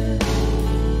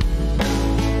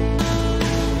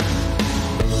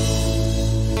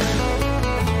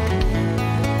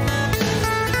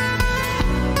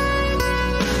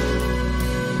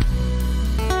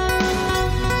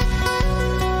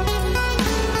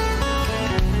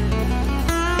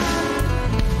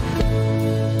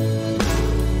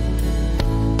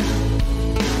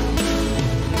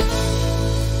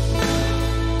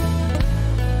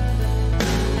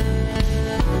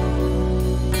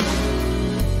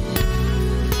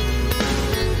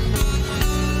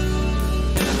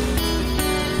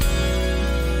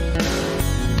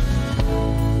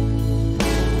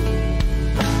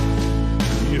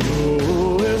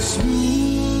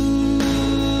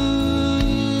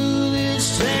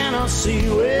 Tennessee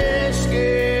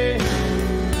whiskey.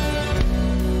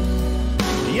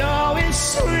 You're as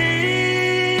sweet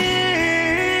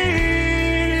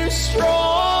as strawberry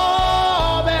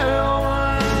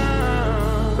wine.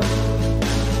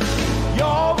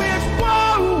 You're as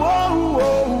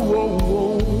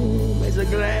warm as a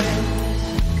glass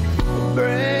of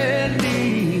brandy.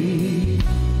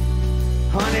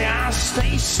 Honey, I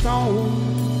stay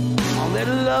stoned on that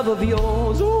love of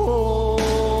yours. Oh,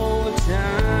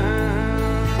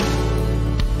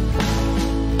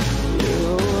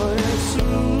 you're as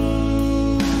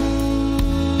smooth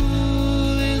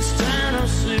as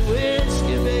Tennessee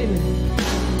whiskey, baby.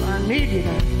 I need you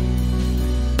now.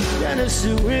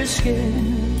 Tennessee whiskey.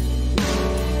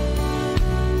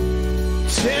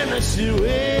 Tennessee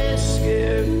whiskey.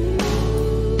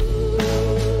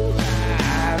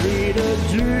 I need a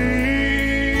drink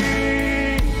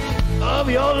of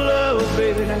your love,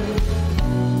 baby, now.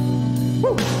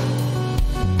 Woo.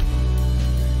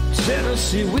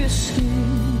 Tennessee whiskey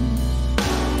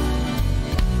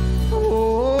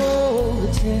all the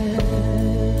time.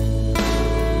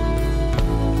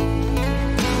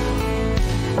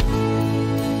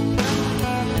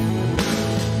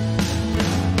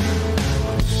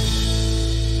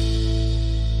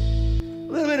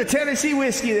 A little bit of Tennessee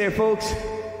whiskey there, folks.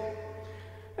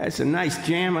 That's a nice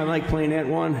jam. I like playing that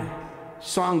one.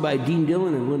 Song by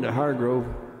Dillon and Linda Hargrove.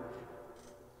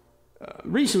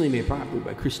 Recently made popular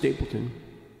by Chris Stapleton.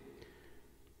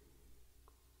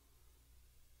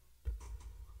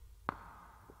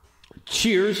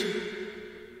 Cheers.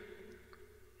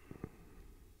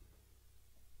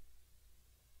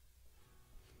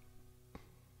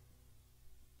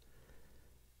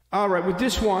 All right, with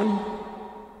this one,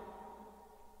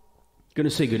 gonna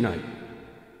say goodnight.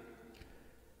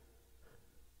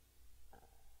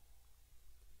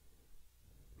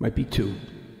 Might be 2.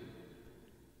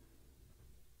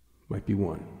 Might be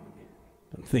 1.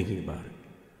 I'm thinking about it.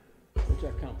 What's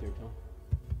that count there, Tom?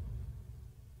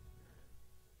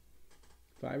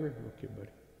 5? Okay, buddy.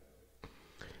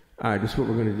 All right, this is what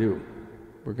we're going to do.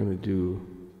 We're going to do...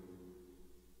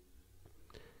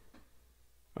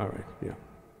 All right, yeah.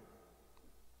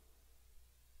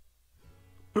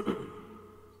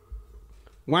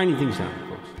 Winding things down,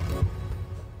 folks. Let's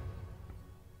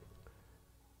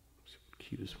see what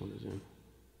key this one is in.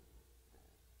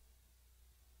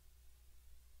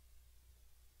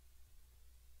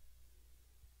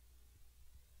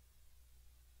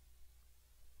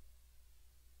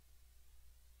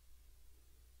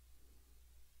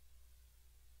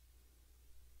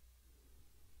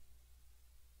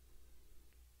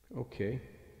 Okay.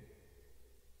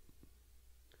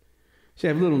 See,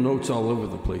 I have little notes all over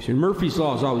the place. And Murphy's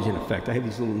Law is always in effect. I have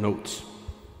these little notes.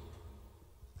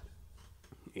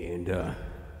 And,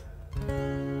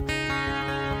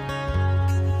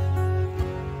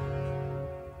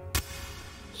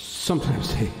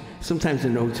 sometimes the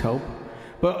notes help.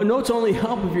 But notes only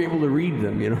help if you're able to read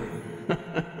them, you know.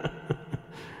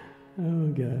 Oh,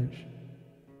 gosh.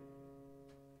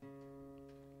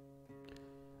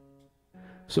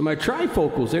 So my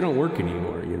trifocals, they don't work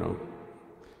anymore, you know.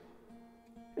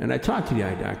 And I talked to the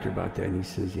eye doctor about that, and he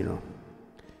says, you know,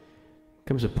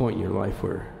 comes a point in your life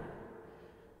where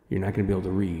you're not going to be able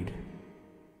to read.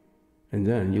 And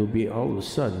then all of a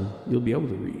sudden, you'll be able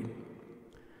to read.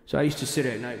 So I used to sit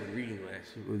at night with reading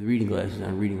glasses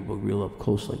on, reading a book real up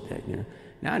close like that, you know.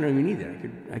 Now I don't even need that.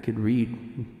 I could read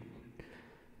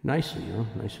nicely, you know,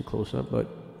 nice and close up, but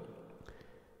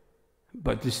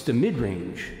this is the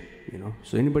mid-range. You know,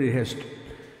 so anybody that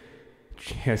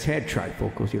has had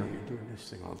trifocals, you know, you're doing this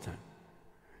thing all the time.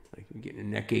 Like you're getting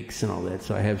neck aches and all that.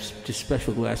 So I have just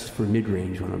special glasses for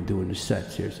mid-range when I'm doing the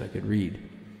sets here so I could read.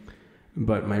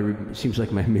 But it seems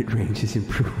like my mid-range is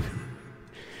improving.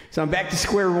 So I'm back to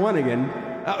square one again.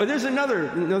 There's another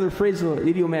phrasal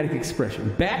idiomatic expression.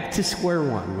 Back to square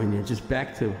one, when you're just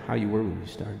back to how you were when you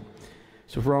started.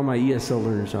 So for all my ESL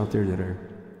learners out there that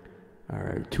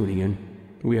are tuning in,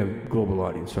 we have global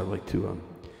audience, so I'd like to,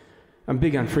 I'm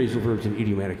big on phrasal verbs and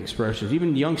idiomatic expressions.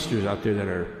 Even youngsters out there that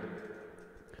are,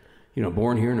 you know,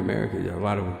 born here in America, a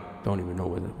lot of them don't even know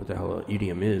what the hell an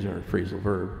idiom is or a phrasal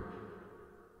verb.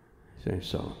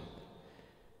 So,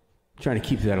 trying to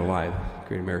keep that alive.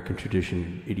 Great American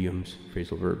tradition, idioms,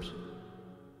 phrasal verbs.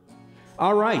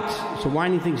 All right, so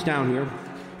winding things down here.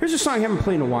 Here's a song I haven't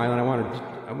played in a while, and I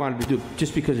wanted to do it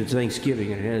just because it's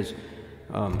Thanksgiving, and it has,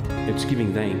 it's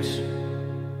giving thanks.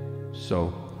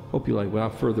 So, hope you like.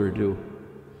 Without further ado.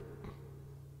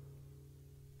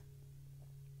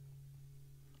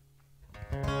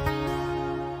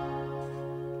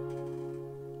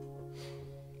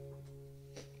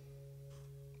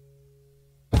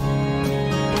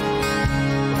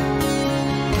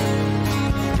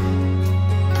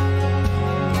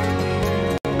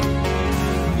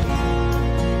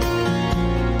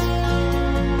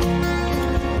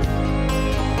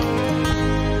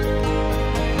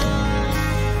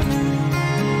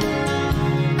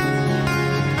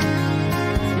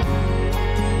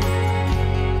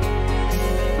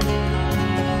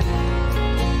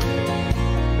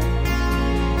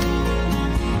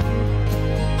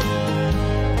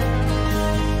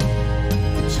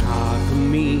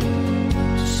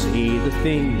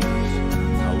 things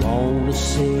I want to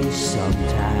say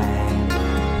sometime.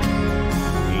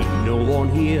 Ain't no one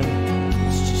here,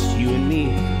 it's just you and me.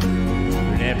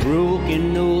 That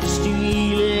broken old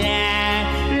steel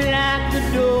line, lock the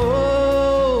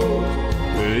door,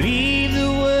 leave the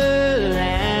world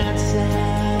outside.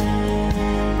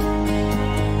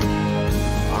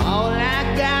 All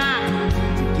I got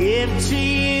to give to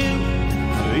you.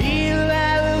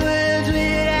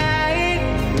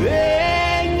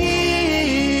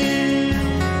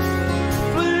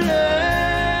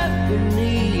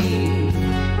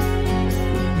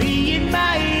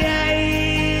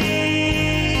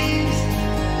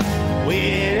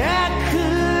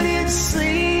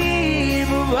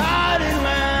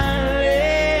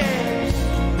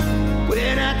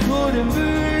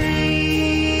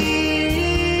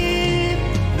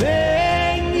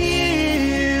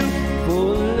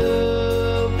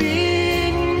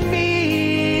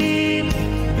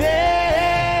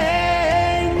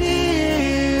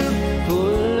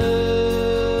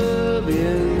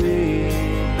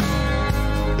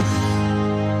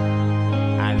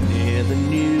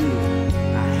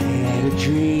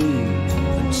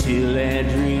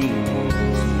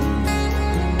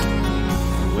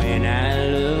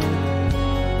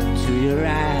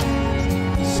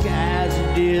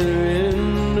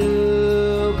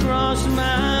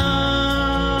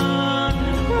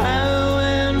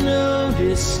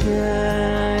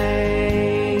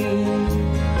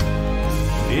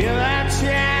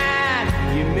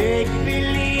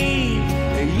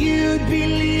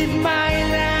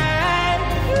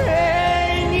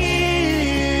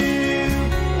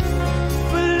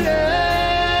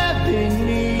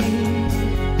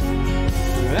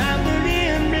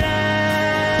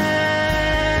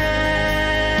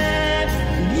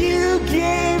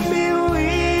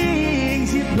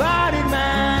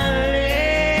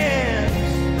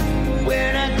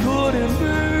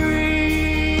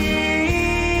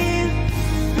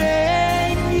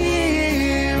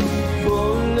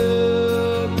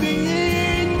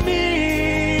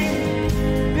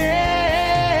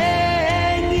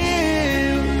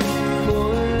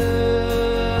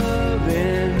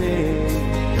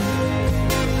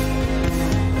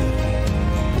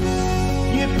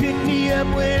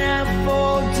 up when I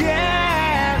fall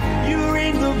down. You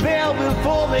ring the bell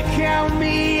before they count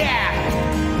me out.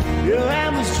 I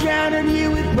was drowning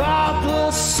you with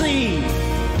prophecy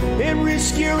and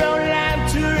risk your own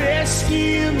life to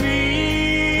rescue me.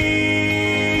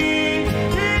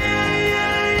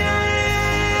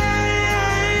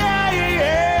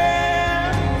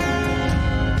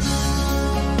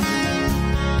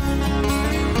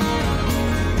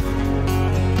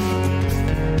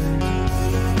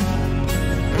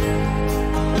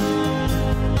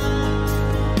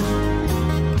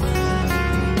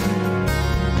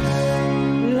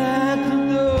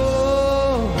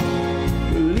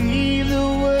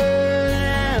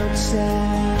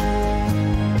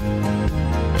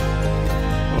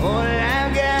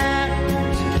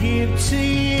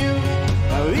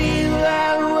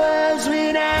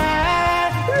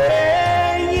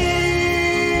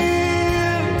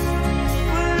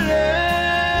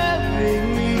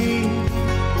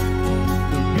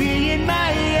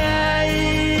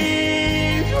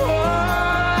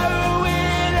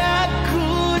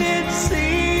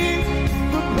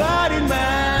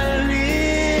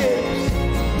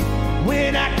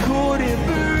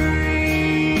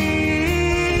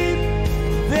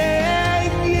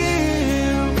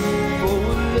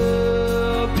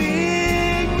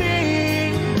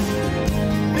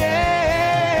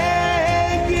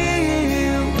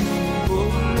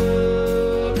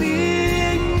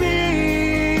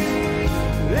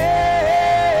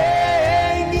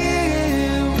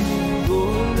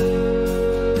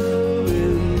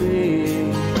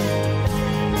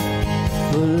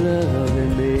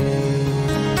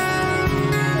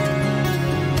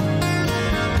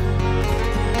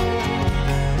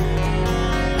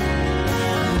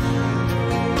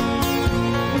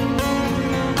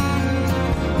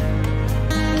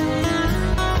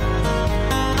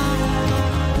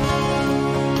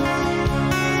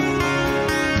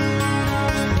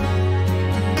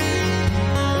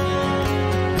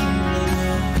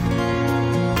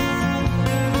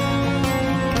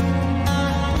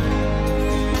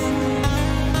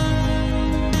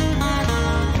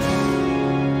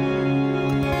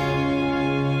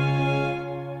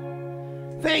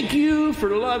 Thank you for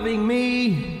loving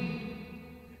me,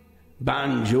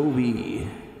 Bon Jovi.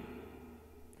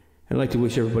 I'd like to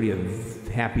wish everybody a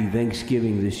happy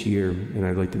Thanksgiving this year, and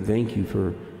I'd like to thank you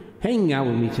for hanging out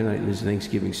with me tonight in this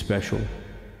Thanksgiving special.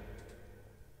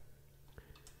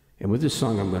 And with this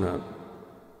song, I'm going to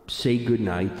say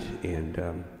goodnight,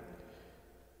 and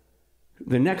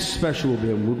the next special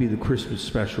will be the Christmas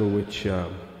special, which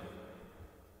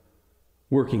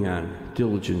working on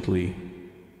diligently,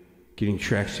 getting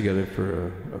tracks together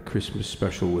for a Christmas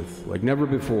special with, like never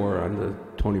before on the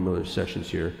Tony Miller sessions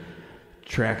here,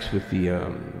 tracks with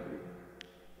the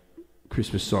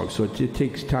Christmas songs. So it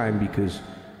takes time because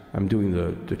I'm doing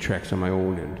the tracks on my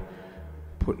own and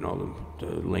putting all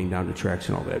laying down the tracks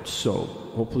and all that. So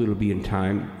hopefully it'll be in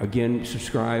time. Again,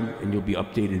 subscribe and you'll be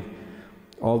updated.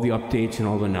 All the updates and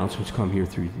all the announcements come here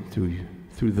through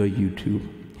the YouTube.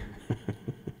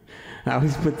 I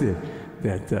always put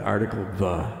that article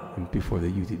before the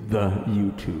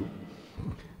YouTube.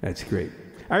 That's great.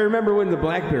 I remember when the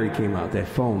BlackBerry came out, that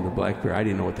phone, the BlackBerry. I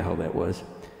didn't know what the hell that was.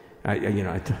 I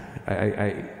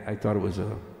thought it was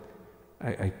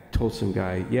I told some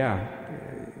guy, yeah,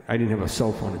 I didn't have a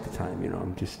cell phone at the time,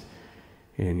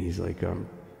 and he's like,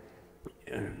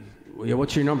 yeah,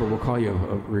 what's your number? We'll call you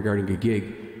regarding a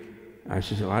gig. I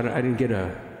said, well, I didn't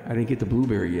get the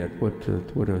Blueberry yet. What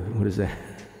is that?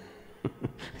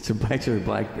 It's a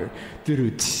BlackBerry.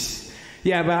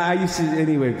 Yeah, but I used to,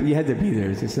 anyway, you had to be there.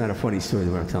 It's not a funny story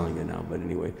that I'm telling you now, but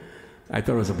anyway, I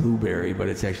thought it was a Blueberry, but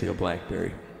it's actually a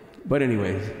BlackBerry. But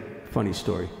anyway, funny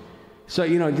story. So,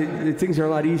 the things are a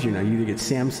lot easier now. You either get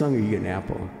Samsung or you get an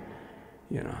Apple,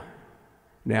 An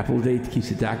apple a day keeps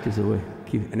the doctors away.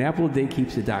 An apple a day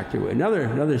keeps the doctor away.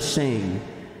 Another saying,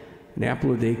 an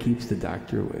apple a day keeps the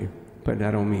doctor away. But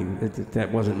I don't mean,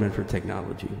 that wasn't meant for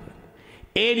technology. But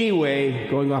anyway,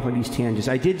 going off on these tangents,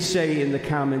 I did say in the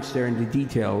comments there in the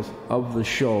details of the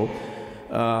show,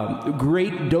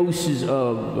 great doses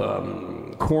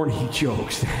of corny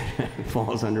jokes that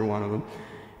falls under one of them,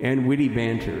 and witty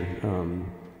banter. I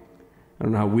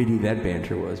don't know how witty that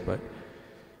banter was, but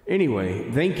anyway,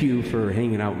 thank you for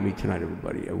hanging out with me tonight,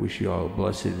 everybody. I wish you all a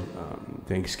blessed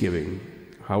Thanksgiving,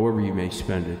 however you may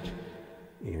spend it.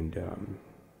 And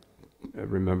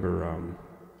remember,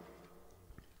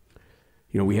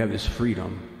 we have this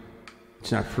freedom.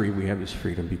 It's not free. We have this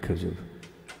freedom because of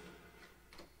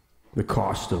the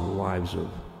cost of the lives of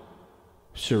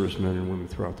servicemen and women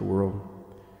throughout the world,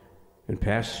 and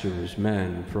past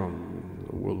servicemen from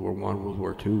World War I, World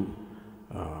War II,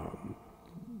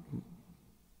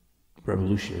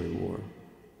 Revolutionary War,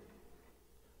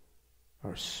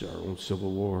 our own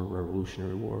Civil War,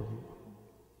 Revolutionary War,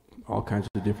 all kinds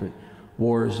of different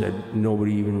wars that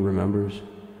nobody even remembers.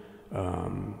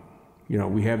 You know,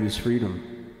 we have this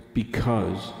freedom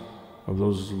because of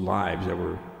those lives that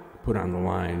were put on the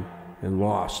line and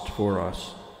lost for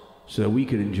us so that we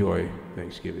could enjoy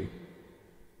Thanksgiving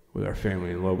with our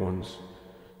family and loved ones.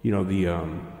 You know, the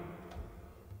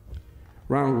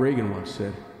Ronald Reagan once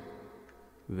said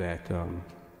that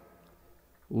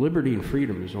liberty and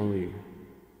freedom is only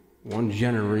one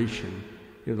generation.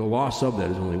 You know, the loss of that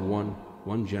is only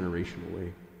one generation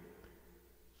away.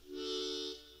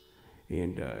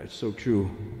 And it's so true.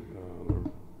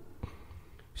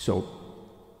 So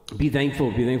be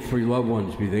thankful for your loved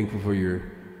ones, be thankful for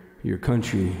your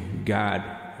country, God,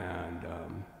 and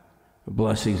the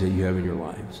blessings that you have in your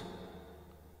lives.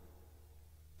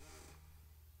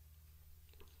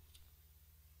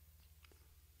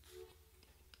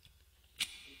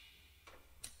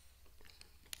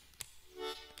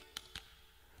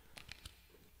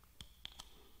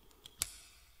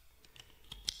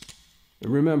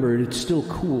 Remember, it's still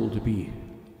cool to be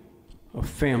a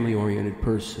family-oriented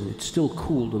person. It's still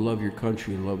cool to love your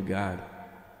country and love God.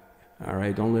 All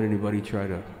right? Don't let anybody try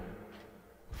to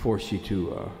force you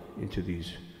to into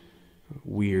these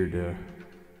weird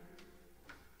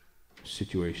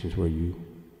situations where you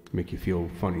make you feel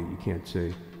funny. You can't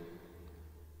say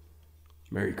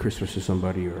Merry Christmas to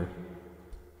somebody or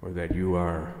that you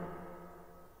are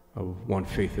of one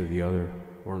faith or the other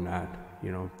or not,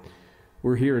 you know.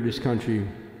 We're here in this country.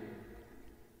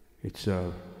 It's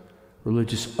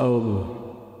religious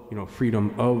of, you know,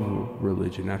 freedom of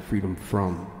religion, not freedom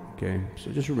from, okay?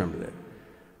 So just remember that.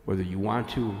 Whether you want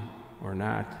to or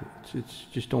not, it's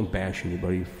just don't bash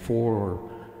anybody for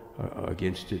or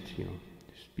against it, you know.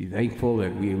 Just be thankful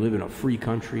that we live in a free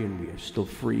country and we are still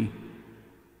free.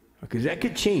 Because that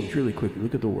could change really quickly.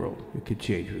 Look at the world. It could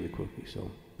change really quickly.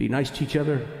 So be nice to each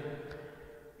other.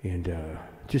 And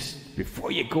just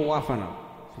before you go off on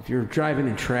if you're driving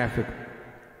in traffic,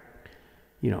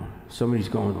 you know, somebody's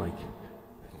going like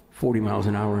 40 miles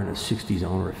an hour in a 60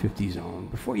 zone or a 50 zone,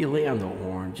 before you lay on the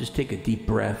horn, just take a deep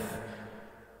breath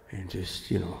and just,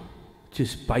 you know,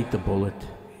 just bite the bullet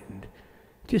and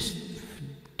just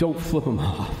don't flip them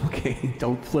off, okay?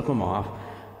 Don't flip them off.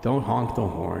 Don't honk the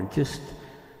horn. Just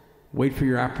wait for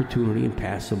your opportunity and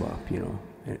pass them up, you know.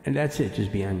 And that's it.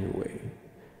 Just be on your way.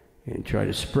 And try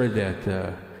to spread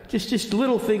that, just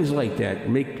little things like that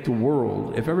make the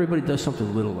world, if everybody does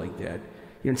something little like that,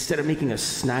 you know, instead of making a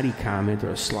snotty comment or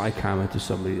a sly comment to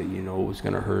somebody that you know is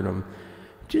going to hurt them,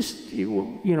 just,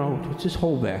 you know, just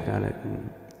hold back on it. And,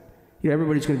 you know,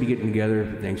 everybody's going to be getting together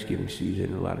for Thanksgiving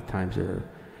season. A lot of times you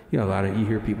know, you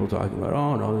hear people talking about,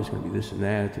 oh, no, there's going to be this and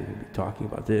that. They're going to be talking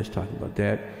about this, talking about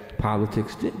that.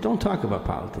 Politics. Don't talk about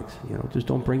politics, you know, just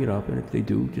don't bring it up. And if they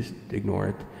do, just ignore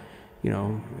it. You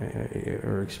know,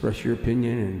 or express your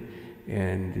opinion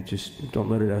and just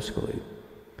don't let it escalate.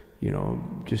 You know,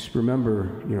 just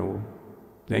remember, you know,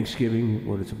 Thanksgiving,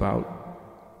 what it's about,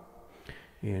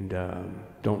 and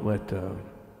don't let,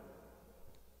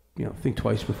 you know, think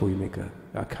twice before you make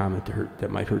a comment that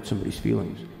might hurt somebody's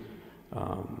feelings.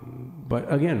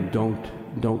 But again,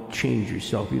 don't change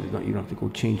yourself either. You don't have to go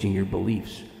changing your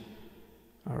beliefs.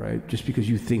 All right, just because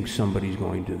you think somebody's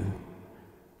going to,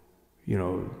 you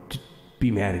know, be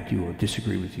mad at you or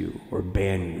disagree with you or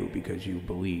ban you because you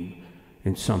believe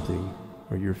in something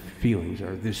or your feelings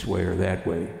are this way or that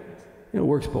way. It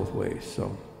works both ways.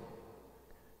 So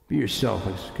be yourself,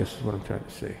 I guess is what I'm trying to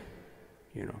say.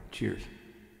 You know, cheers.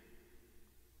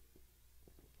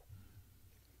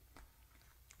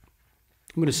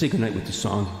 I'm going to say goodnight with the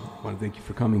song. I want to thank you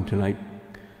for coming tonight.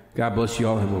 God bless you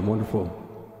all. Have a wonderful,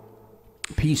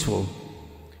 peaceful,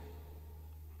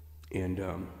 and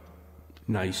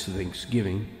nice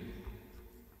Thanksgiving.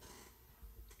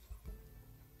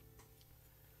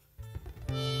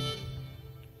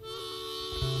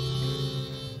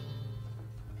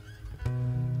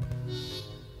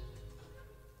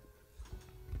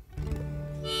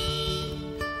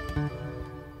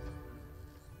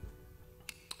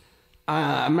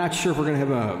 I'm not sure if we're going to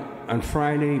have on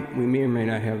Friday, we may or may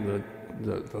not have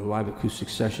the live acoustic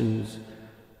sessions.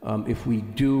 If we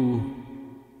do,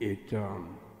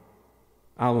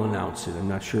 I'll announce it. I'm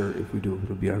not sure if we do,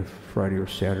 it'll be on Friday or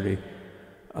Saturday.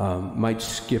 Might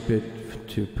skip it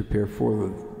to prepare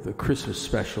for the Christmas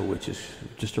special, which is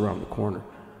just around the corner.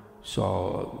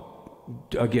 So,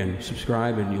 again,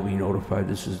 subscribe and you'll be notified.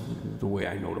 This is the way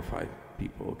I notify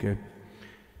people, okay?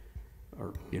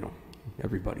 Or, you know,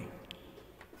 everybody.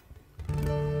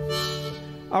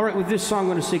 All right, with this song, I'm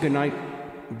going to say goodnight.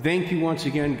 Thank you once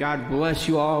again. God bless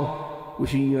you all.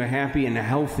 Wishing you a happy and a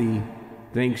healthy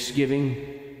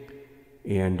Thanksgiving.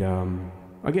 And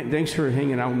again, thanks for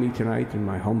hanging out with me tonight in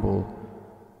my humble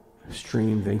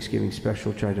stream Thanksgiving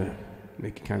special. Tried to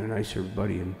make it kind of nice for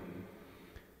everybody, and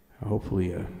hopefully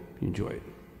you enjoy it.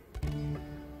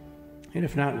 And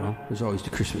if not, well, there's always the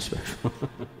Christmas special.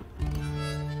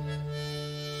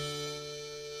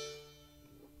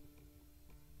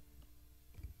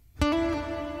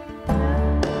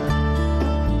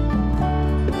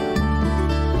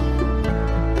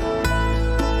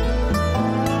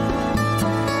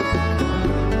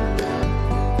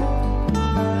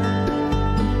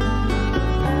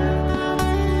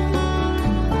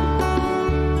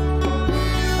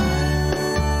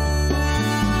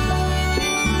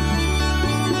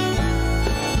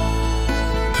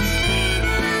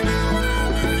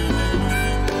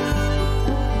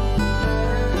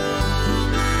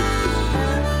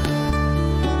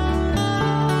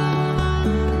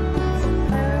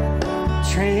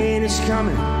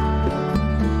 Coming,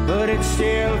 but it's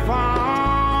still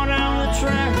far down the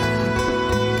track.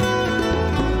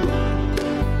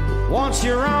 Once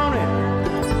you're on it,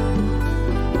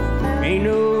 ain't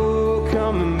no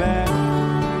coming back.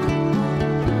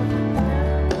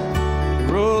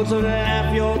 The roads of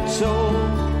life you're told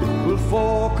will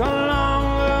fork along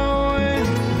the way.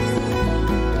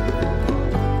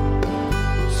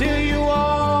 Still you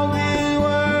walk this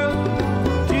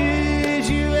world, did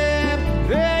you ever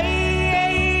pay?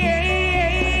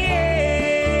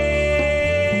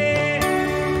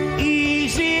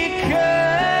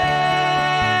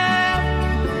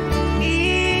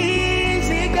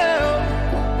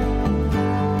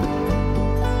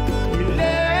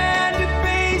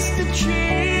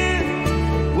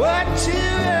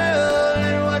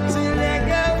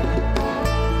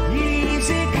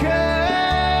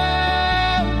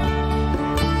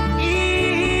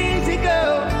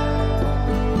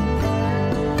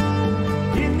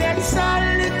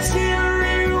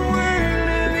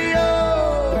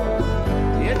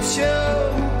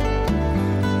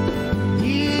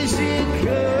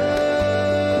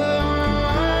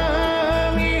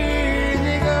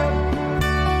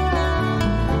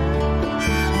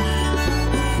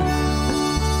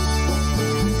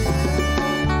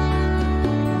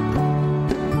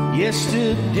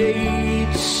 Yesterday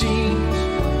it seems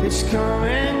it's come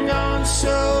and gone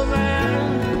so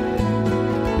fast.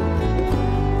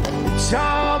 It's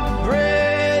hard to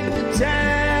break the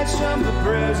ties from the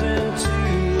present to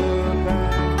the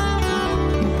past.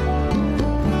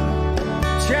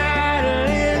 Try to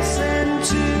listen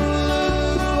to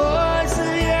the voice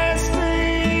of yesterday.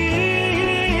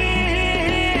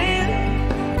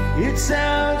 It's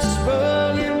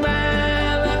outspoken by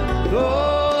the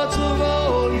thoughts of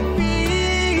all you feel.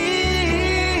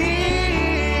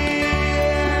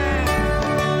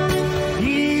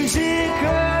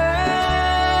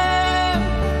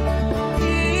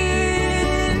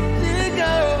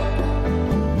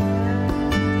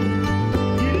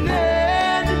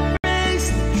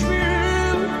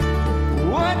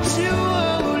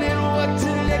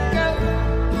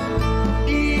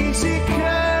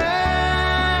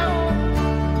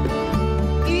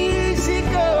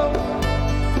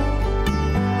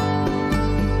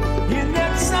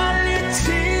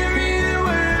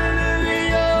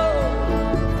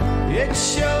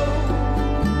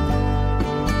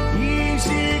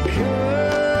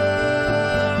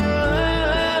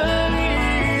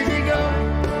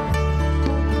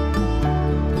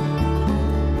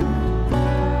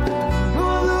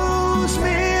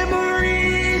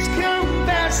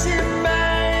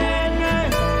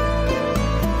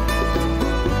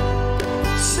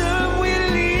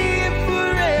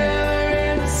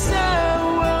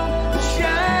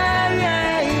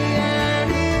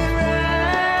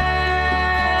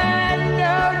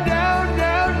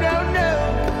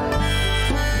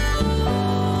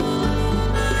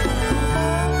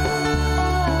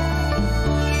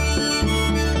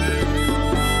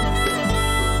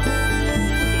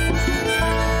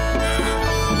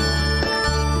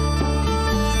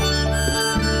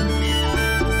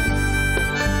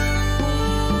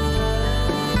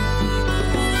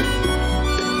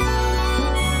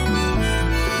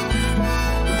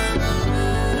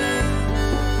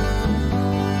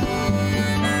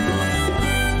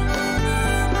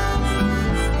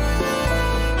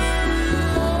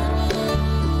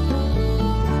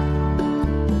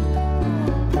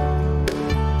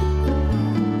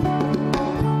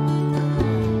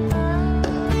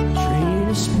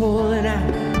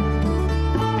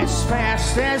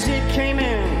 fast as it came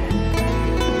in.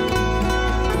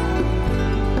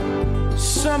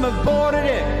 Some have boarded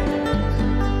it,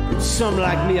 and some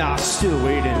like me are still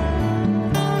waiting.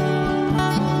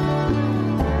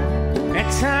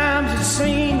 At times it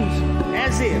seems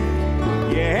as if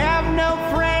you have no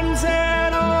friends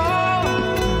at all.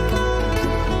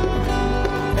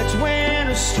 That's when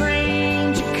a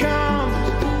stranger comes,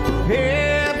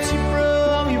 helps you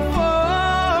from your fall.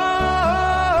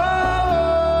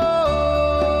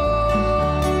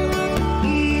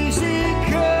 Easy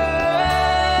come,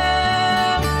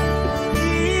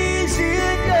 easy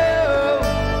go.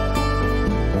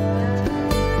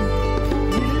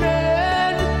 You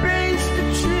learn to face the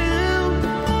truth,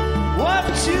 what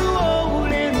you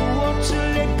hold and what to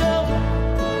let go.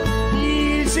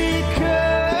 Easy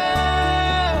come,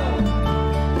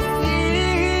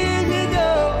 easy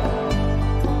go.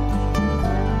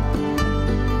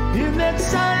 In that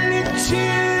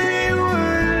solitary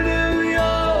world of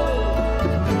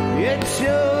yours, it's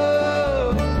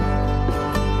your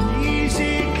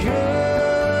easy come,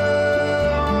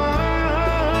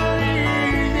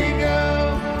 easy go.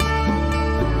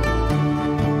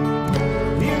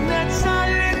 In that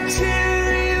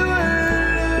solitary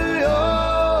world of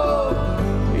yours,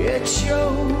 it's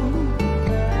your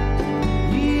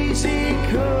easy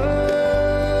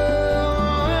come,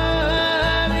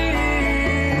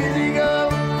 easy go.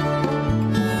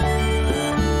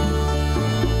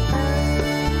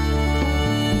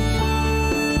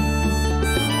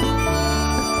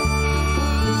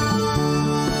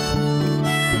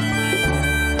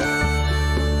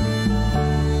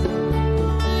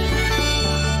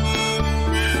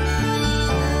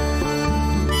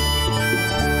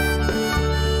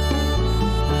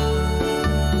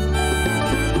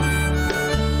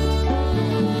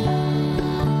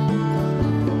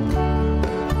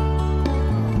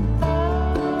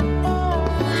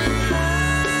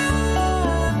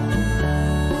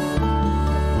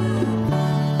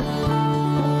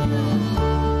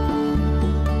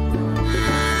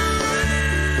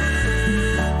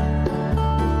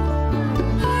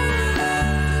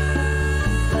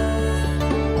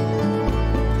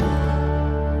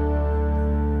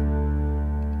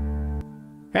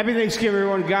 Happy Thanksgiving,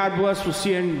 everyone. God bless. We'll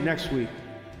see you next week.